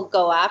still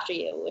go after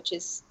you,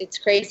 it's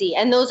crazy.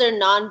 And those are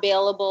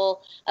non-bailable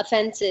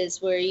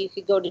offenses where you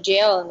could go to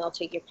jail and they'll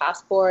take your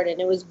passport. And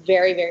it was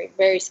very, very,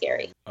 very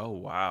scary. Oh,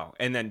 wow.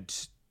 And then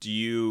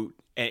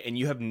and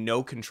you have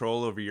no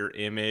control over your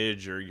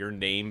image or your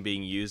name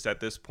being used at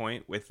this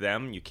point with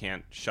them? You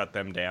can't shut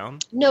them down?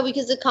 No,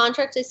 because the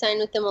contract I signed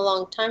with them a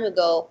long time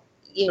ago,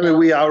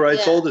 We outright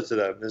Yeah. sold it to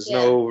them. There's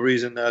no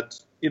reason that,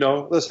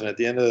 listen, at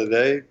the end of the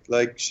day,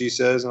 like she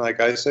says and like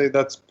I say,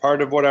 that's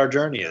part of what our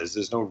journey is.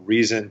 There's no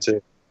reason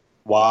to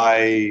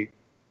why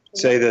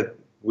say that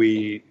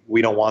we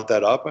don't want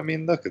that up. I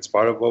mean, look, it's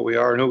part of what we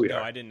are and who we No,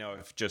 are. I didn't know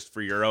if just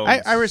for your own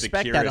I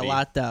respect that a security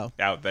lot, though.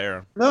 out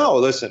there. No,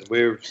 listen,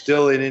 we're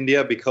still in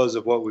India because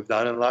of what we've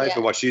done in life Yeah.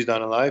 and what she's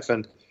done in life.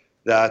 And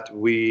that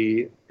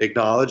we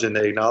acknowledge, and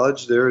they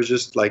acknowledge there is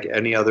just like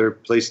any other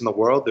place in the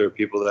world. There are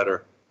people that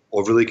are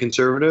overly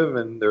conservative,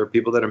 and there are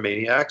people that are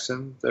maniacs,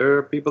 and there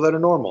are people that are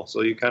normal.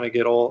 So you kind of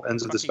get all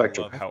ends of the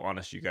spectrum. I love how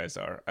honest you guys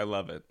are. I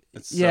love it.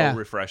 It's so Yeah.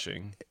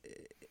 refreshing.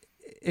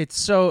 It's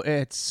so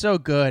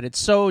good. It's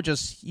so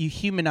just, you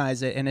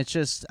humanize it, and it's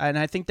just, and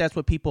I think that's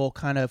what people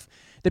kind of,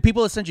 the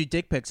people that send you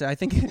dick pics, I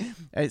think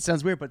it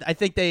sounds weird, but I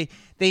think they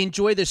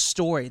enjoy this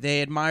story.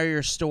 They admire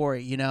your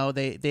story. You know,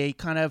 they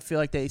kind of feel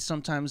like they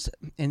sometimes,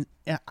 and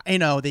you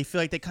know, they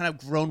feel like they kind of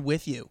grown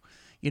with you.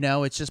 You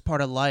know, it's just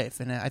part of life,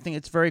 and I think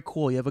it's very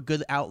cool. You have a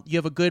good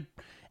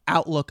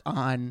outlook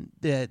on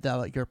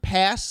your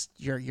past,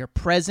 your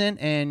present,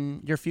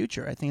 and your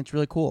future. I think it's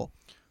really cool.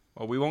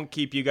 Well, we won't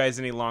keep you guys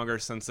any longer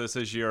since this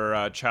is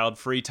your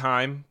child-free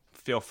time.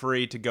 Feel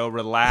free to go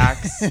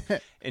relax,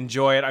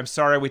 enjoy it. I'm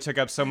sorry we took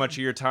up so much of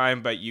your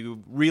time, but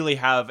you really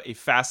have a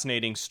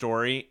fascinating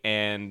story,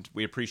 and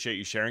we appreciate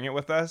you sharing it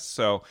with us.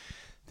 So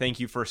thank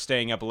you for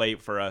staying up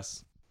late for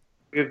us.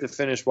 We have to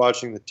finish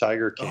watching The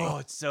Tiger King. Oh,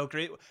 it's so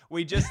great.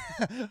 We just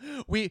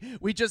we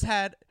just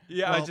had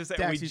we Dax,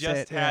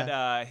 just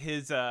had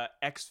his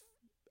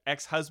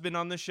ex-husband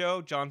on the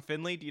show, John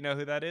Finley. Do you know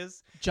who that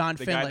is? John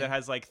the Finley. guy that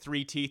has like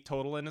 3 teeth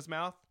total in his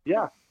mouth.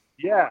 Yeah.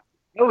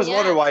 I always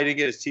wonder why he didn't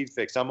get his teeth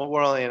fixed.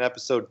 We're only in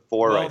episode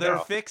 4 right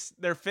now.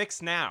 They're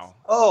fixed now.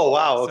 Oh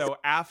wow! Okay. So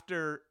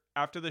after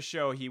the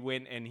show, he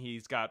went and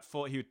he's got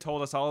full. He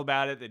told us all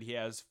about it. That he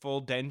has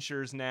full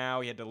dentures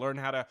now. He had to learn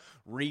how to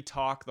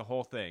re-talk the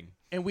whole thing.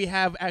 And we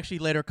have actually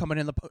later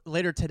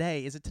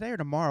today. Is it today or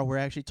tomorrow? We're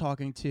actually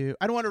talking to.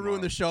 I don't want to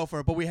ruin the show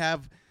for it, but we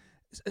have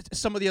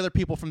some of the other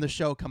people from the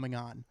show coming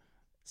on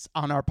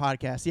our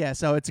podcast. Yeah,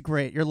 so it's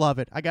great. You'll love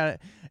it. I got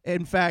it.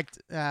 In fact,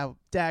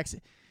 Dax,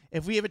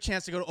 if we have a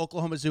chance to go to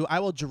Oklahoma Zoo, I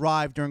will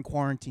drive during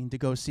quarantine to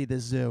go see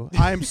this zoo.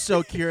 I am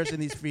so curious in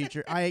these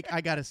features. I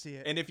got to see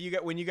it. And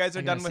when you guys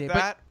are done with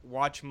that,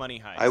 watch Money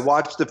Heist. I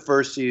watched the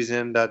first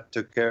season that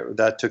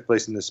took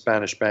place in the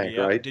Spanish Bank,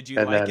 right? Did you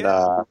like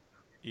it?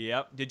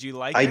 Yep. Did you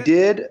like it? I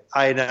did.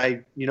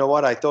 I you know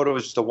what? I thought it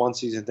was just a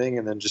 1-season thing,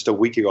 and then just a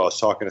week ago I was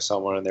talking to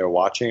someone and they were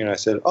watching, and I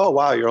said, "Oh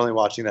wow, you're only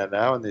watching that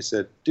now?" And they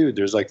said, "Dude,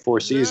 there's like 4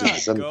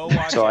 seasons." And go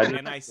watch it.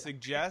 And I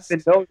suggest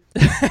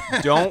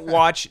don't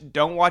watch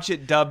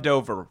it dubbed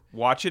over.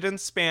 Watch it in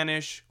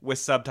Spanish with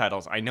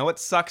subtitles. I know it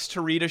sucks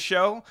to read a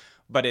show,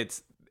 but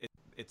it's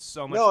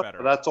so much better.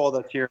 No, that's all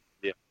that's here.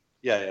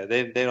 Yeah.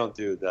 They don't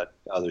do that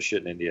other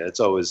shit in India. It's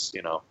always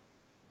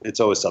It's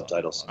always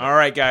subtitles. All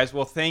right, guys.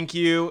 Well, thank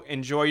you.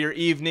 Enjoy your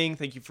evening.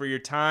 Thank you for your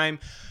time.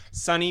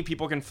 Sonny,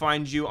 people can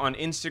find you on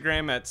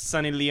Instagram at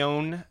Sonny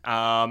Leone.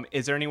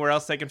 Is there anywhere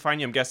else they can find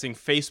you? I'm guessing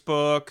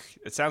Facebook.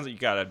 It sounds like you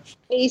got a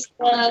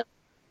Facebook,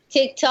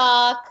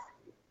 TikTok,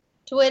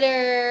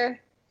 Twitter.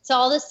 It's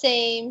all the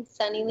same.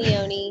 Sonny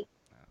Leone.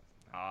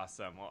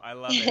 Awesome. Well, I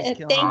love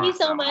it. Thank you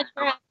so much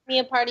for having me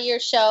a part of your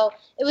show.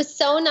 It was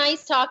so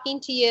nice talking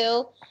to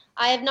you.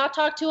 I have not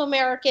talked to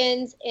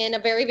Americans in a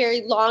very,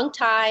 very long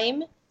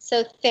time.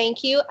 So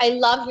thank you. I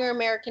love your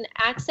American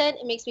accent.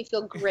 It makes me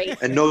feel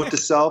great. And note to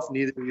self,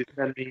 neither of you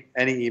send me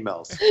any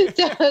emails.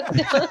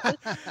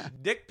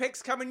 Dick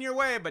pics coming your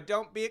way, but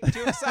don't be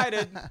too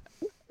excited.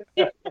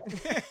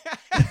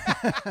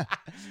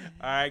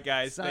 All right,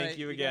 guys. Thank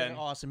you again.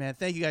 Awesome, man.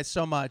 Thank you guys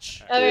so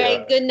much. All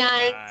right. Good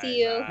night.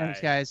 See you.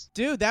 Thanks, guys.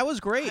 Dude, that was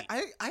great.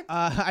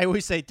 I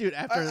always say, dude,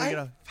 after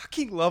I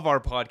fucking love our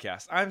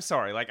podcast. I'm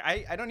sorry. Like,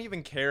 I don't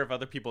even care if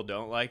other people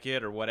don't like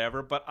it or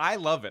whatever, but I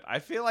love it. I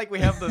feel like we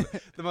have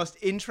the most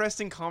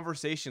interesting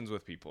conversations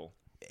with people.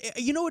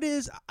 You know what it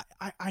is?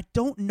 I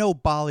don't know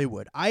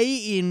Bollywood.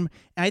 I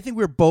think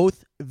we're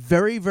both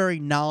very, very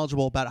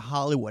knowledgeable about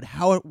Hollywood,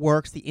 how it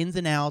works, the ins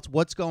and outs,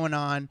 what's going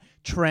on,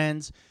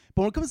 trends.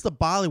 But when it comes to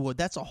Bollywood,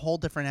 that's a whole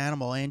different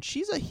animal. And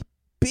she's a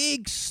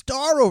big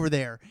star over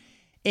there.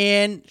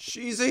 And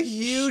she's a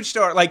huge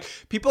star. Like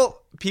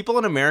people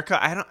in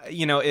America,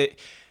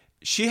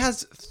 she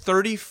has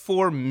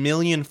 34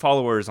 million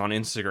followers on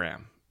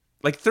Instagram.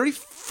 Like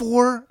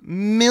 34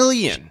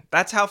 million.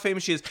 That's how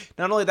famous she is.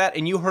 Not only that,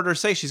 and you heard her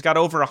say she's got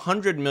over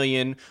 100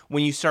 million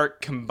when you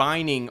start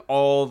combining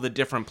all the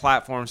different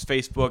platforms,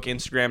 Facebook,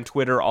 Instagram,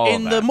 Twitter, all of that.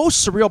 And the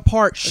most surreal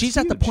part, she's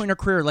at the point in her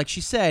career, like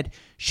she said,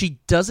 she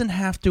doesn't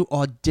have to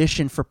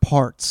audition for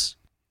parts.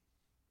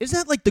 Isn't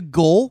that like the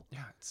goal?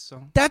 Yeah,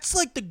 that's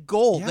like the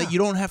goal, that you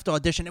don't have to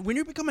audition. And when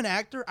you become an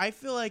actor, I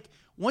feel like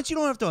once you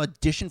don't have to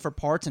audition for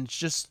parts and it's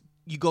just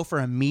you go for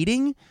a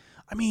meeting,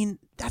 I mean,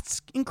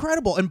 that's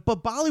incredible.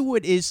 But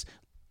Bollywood is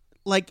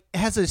like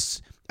has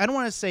this. I don't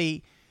want to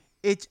say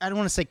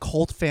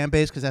cult fan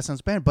base because that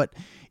sounds bad, but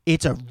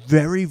it's a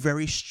very,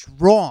 very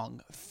strong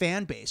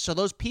fan base. So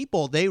those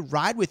people, they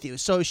ride with you.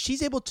 So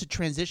she's able to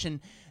transition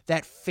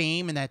that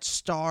fame and that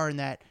star and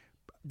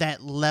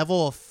that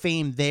level of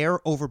fame there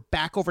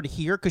back over to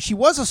here, because she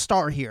was a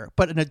star here,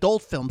 but an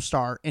adult film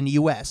star in the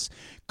U.S.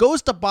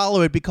 Goes to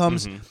Bollywood,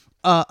 becomes.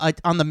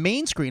 On the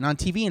main screen, on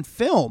TV and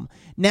film.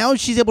 Now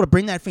she's able to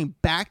bring that fame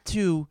back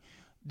to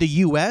the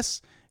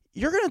U.S.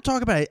 you're going to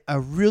talk about a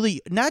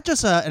really, not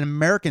just an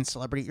American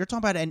celebrity, you're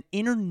talking about an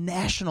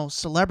international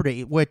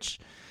celebrity, which,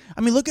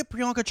 I mean, look at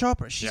Priyanka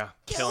Chopra. She's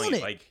killing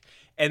it. Like,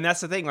 and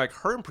that's the thing, like,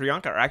 her and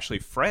Priyanka are actually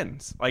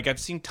friends. Like, I've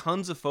seen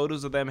tons of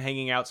photos of them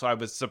hanging out, so I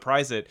was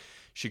surprised that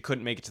she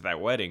couldn't make it to that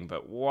wedding.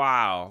 But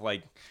wow,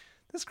 like,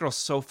 this girl's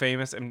so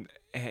famous, and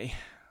hey,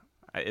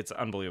 it's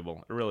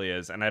unbelievable. It really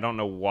is. And I don't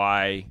know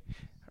why.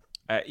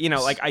 You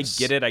know, like, I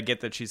get it. I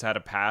get that she's had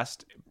a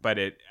past, but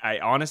I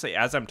honestly,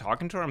 as I'm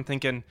talking to her, I'm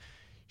thinking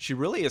she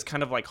really is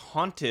kind of like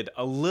haunted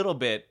a little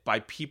bit by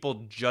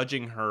people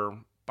judging her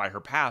by her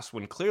past,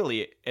 when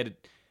clearly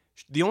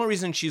the only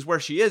reason she's where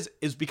she is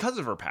because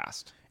of her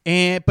past.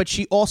 But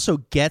she also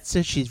gets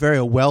it. She's very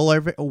well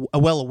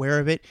aware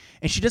of it,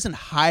 and she doesn't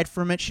hide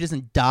from it. She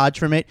doesn't dodge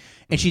from it,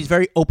 and she's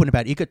very open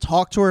about it. You could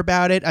talk to her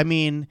about it. I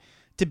mean,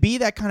 to be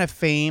that kind of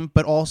fame,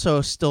 but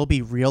also still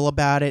be real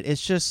about it,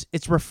 it's just,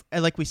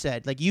 like we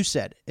said, like you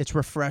said, it's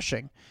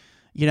refreshing.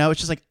 You know, it's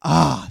just like,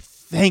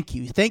 thank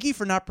you. Thank you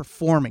for not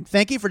performing.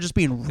 Thank you for just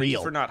being real. Thank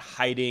you for not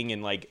hiding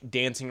and like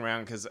dancing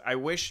around, because I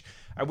wish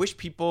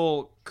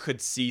people could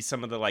see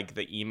some of the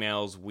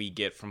emails we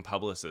get from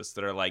publicists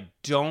that are like,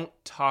 don't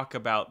talk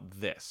about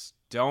this.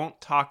 Don't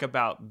talk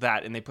about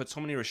that. And they put so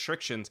many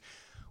restrictions.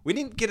 We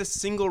didn't get a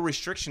single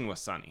restriction with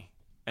Sunny.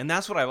 And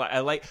that's what I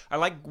like. I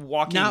like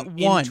walking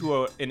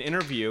into an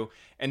interview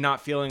and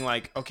not feeling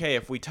like, okay,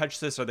 if we touch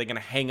this, are they going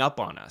to hang up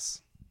on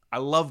us? I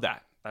love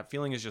that. That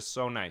feeling is just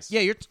so nice.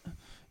 Yeah,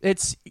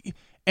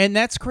 and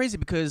that's crazy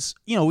because,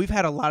 you know, we've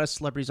had a lot of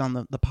celebrities on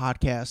the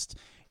podcast,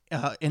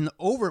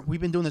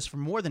 we've been doing this for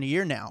more than a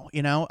year now,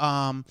 you know,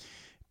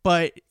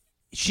 but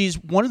she's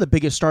one of the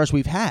biggest stars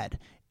we've had,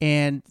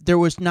 and there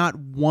was not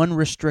one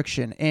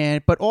restriction,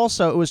 but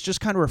also it was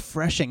just kind of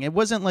refreshing. It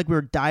wasn't like we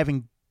were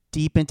diving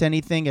deep into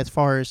anything, as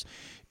far as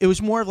it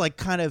was more of like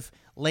kind of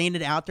laying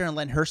it out there and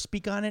letting her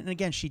speak on it. And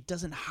again, she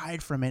doesn't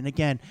hide from it. And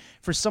again,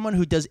 for someone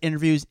who does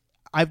interviews,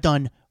 I've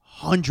done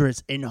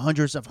hundreds and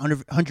hundreds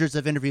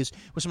of interviews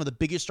with some of the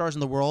biggest stars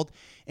in the world,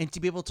 and to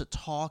be able to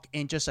talk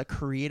in just a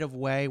creative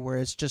way where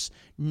it's just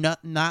not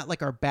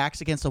like our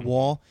backs against the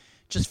wall,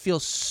 just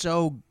feels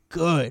so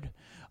good.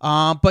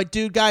 But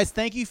dude, guys,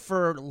 thank you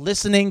for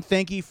listening.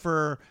 Thank you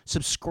for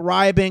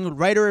subscribing.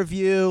 Write a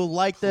review,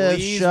 like the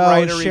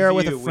show, share it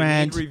with a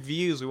friend. We need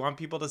reviews. We want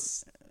people to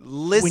listen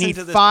to this. We need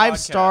 5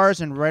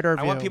 stars and write a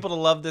review. I want people to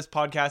love this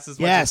podcast as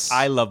much as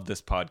I love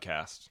this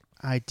podcast.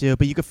 I do.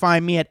 But you can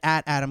find me at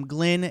Adam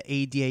Glyn,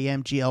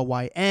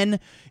 ADAMGLYN.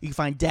 You can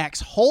find Dax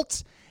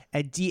Holt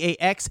at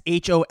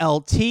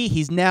DAXHOLT.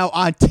 He's now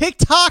on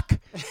TikTok.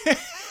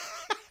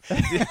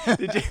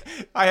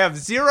 I have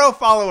 0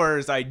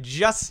 followers. I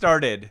just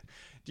started.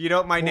 Do you know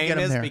what my name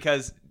is? There.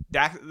 Because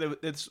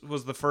this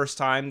was the first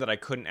time that I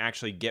couldn't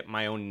actually get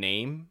my own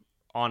name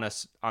on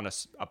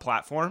a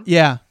platform.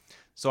 Yeah.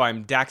 So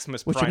I'm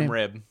Daxmas Prime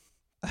Rib.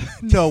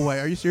 No way.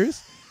 Are you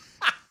serious?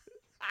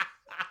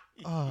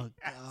 Oh,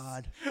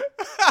 God.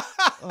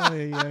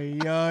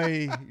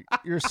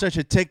 You're such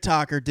a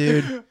TikToker,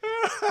 dude.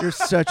 You're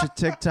such a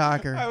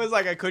TikToker. I was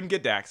like, I couldn't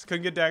get Dax.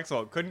 Couldn't get Dax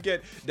Holt. Couldn't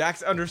get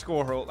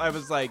Dax_Holt. I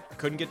was like,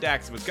 couldn't get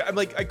Dax. I'm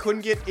like, I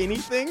couldn't get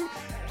anything.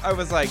 I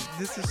was like,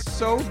 this is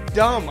so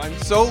dumb. I'm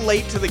so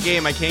late to the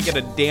game. I can't get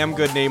a damn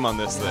good name on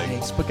this thing.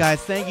 Thanks. But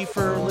guys, thank you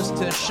for listening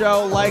to the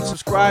show. Like,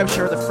 subscribe,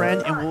 share with a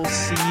friend, and we'll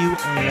see you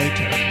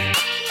later.